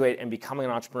graduate and becoming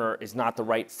an entrepreneur is not the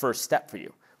right first step for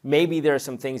you. Maybe there are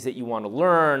some things that you want to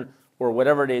learn or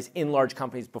whatever it is in large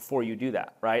companies before you do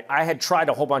that, right? I had tried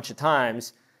a whole bunch of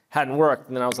times, hadn't worked,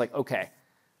 and then I was like, okay,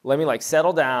 let me like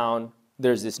settle down.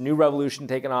 There's this new revolution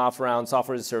taking off around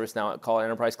software as a service now, called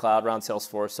Enterprise Cloud, around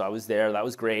Salesforce. So I was there. That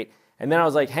was great. And then I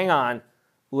was like, hang on,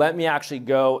 let me actually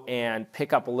go and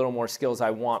pick up a little more skills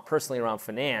I want personally around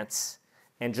finance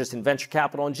and just in venture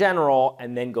capital in general,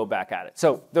 and then go back at it.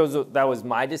 So that was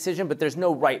my decision, but there's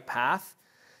no right path.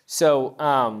 So,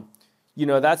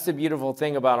 that's the beautiful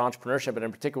thing about entrepreneurship, and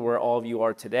in particular where all of you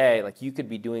are today. Like you could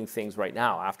be doing things right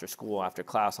now after school, after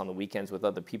class, on the weekends with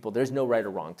other people. There's no right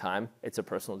or wrong time. It's a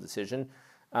personal decision.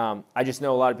 I just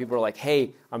know a lot of people are like,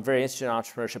 hey, I'm very interested in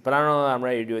entrepreneurship, but I don't know that I'm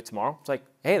ready to do it tomorrow. It's like,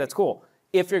 hey, that's cool.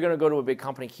 If you're going to go to a big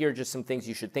company, here are just some things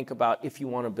you should think about if you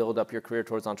want to build up your career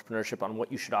towards entrepreneurship, on what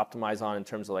you should optimize on in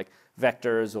terms of like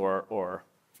vectors or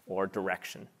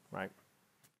direction, right?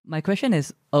 My question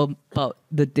is about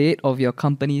the date of your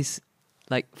company's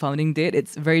like founding date.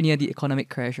 It's very near the economic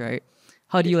crash, right?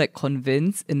 How do you like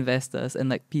convince investors and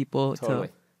like people Totally.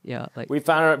 to We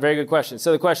found out a very good question.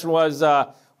 So the question was,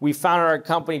 we founded our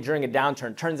company during a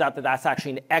downturn. Turns out that that's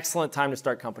actually an excellent time to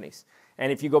start companies.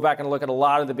 And if you go back and look at a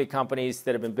lot of the big companies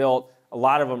that have been built, a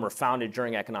lot of them were founded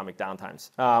during economic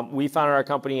downtimes. We founded our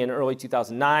company in early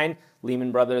 2009.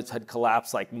 Lehman Brothers had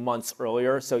collapsed like months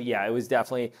earlier. So yeah, it was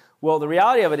definitely, well, the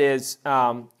reality of it is,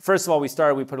 first of all, we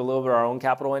put a little bit of our own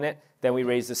capital in it. Then we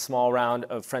raised a small round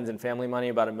of friends and family money,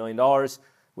 about $1 million.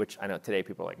 which I know today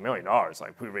people are like, $1 million,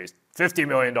 like we raised $50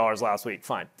 million last week.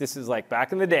 Fine. This is like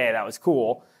back in the day, that was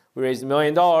cool. We raised $1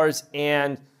 million,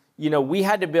 and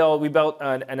we built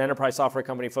an enterprise software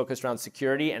company focused around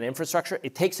security and infrastructure.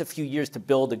 It takes a few years to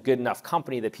build a good enough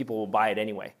company that people will buy it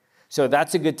anyway. So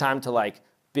that's a good time to like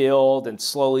build and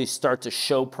slowly start to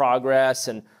show progress.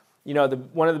 And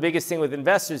one of the biggest thing with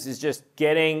investors is just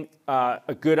getting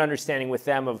a good understanding with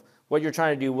them of what you're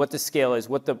trying to do, what the scale is,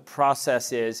 what the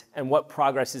process is, and what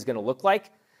progress is going to look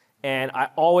like. And I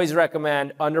always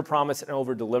recommend under-promise and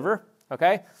over-deliver,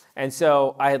 okay? And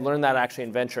so I had learned that actually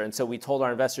in venture. And so we told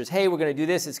our investors, hey, we're going to do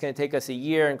this. It's going to take us a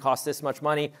year and cost this much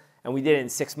money. And we did it in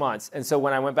 6 months. And so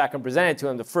when I went back and presented to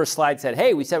them, the first slide said,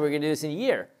 hey, we said we were going to do this in a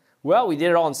year. Well, we did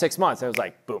it all in 6 months. And I was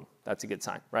like, boom, that's a good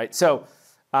sign, right? So,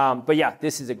 but yeah,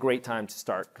 this is a great time to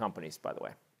start companies, by the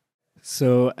way.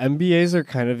 So MBAs are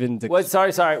kind of in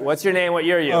Sorry. What's your name? What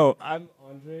year are you? Oh, I'm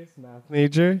Andres, math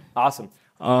major. Awesome.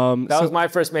 That was my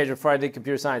first major before I did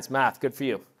computer science. Math, good for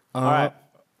you. All right.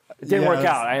 It didn't work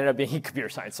out. I ended up being in computer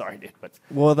science. Sorry, dude. But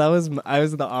well, I was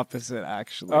the opposite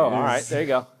actually. Oh, all right. There you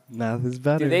go. Math is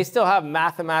better. Do they still have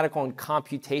mathematical and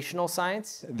computational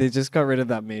science? They just got rid of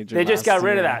that major. They just got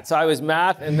rid of that. So I was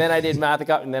math, and then I did math,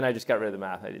 and then I just got rid of the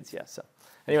math. I did CS. So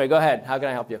anyway, go ahead. How can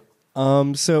I help you?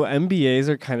 So MBAs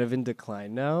are kind of in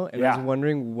decline now, and I Yeah. was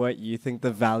wondering what you think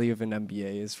the value of an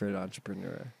MBA is for an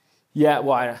entrepreneur. Yeah,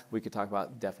 well, we could talk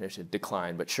about definition of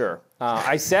decline, but sure.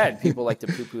 I said people like to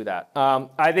poo-poo that.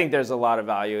 I think there's a lot of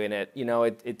value in it.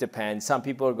 It depends. Some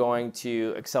people are going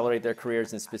to accelerate their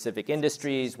careers in specific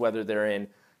industries, whether they're in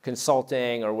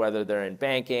consulting or whether they're in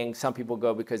banking. Some people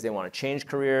go because they want to change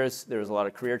careers. There's a lot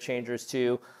of career changers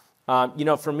too.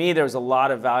 For me, there was a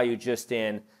lot of value just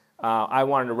in, I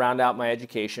wanted to round out my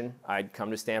education. I'd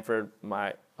come to Stanford.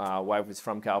 My wife was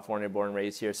from California, born and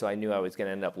raised here, so I knew I was going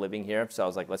to end up living here. So I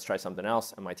was like, let's try something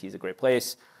else. MIT is a great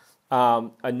place.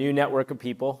 A new network of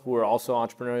people who are also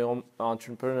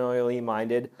entrepreneurially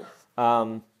minded.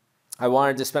 I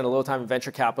wanted to spend a little time in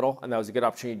venture capital, and that was a good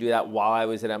opportunity to do that while I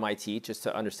was at MIT, just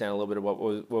to understand a little bit of what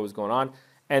was going on.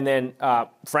 And then,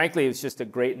 frankly, it was just a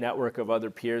great network of other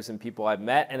peers and people I've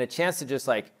met, and a chance to just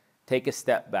like take a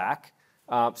step back.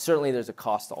 Certainly there's a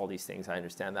cost to all these things. I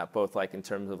understand that, both like in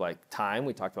terms of like time.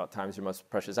 We talked about time is your most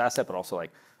precious asset, but also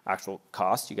like actual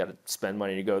cost. You got to spend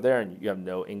money to go there, and you have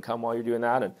no income while you're doing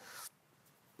that. And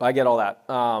I get all that.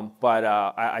 But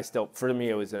I still, for me,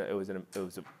 it was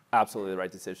absolutely the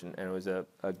right decision, and it was a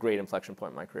great inflection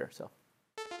point in my career. So.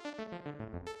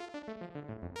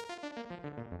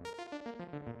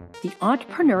 The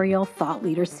Entrepreneurial Thought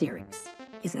Leader Series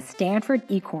is a Stanford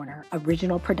eCorner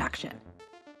original production.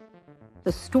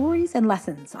 The stories and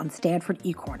lessons on Stanford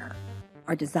eCorner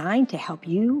are designed to help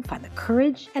you find the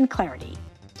courage and clarity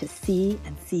to see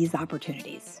and seize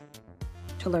opportunities.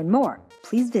 To learn more,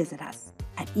 please visit us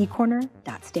at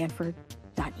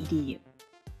ecorner.stanford.edu.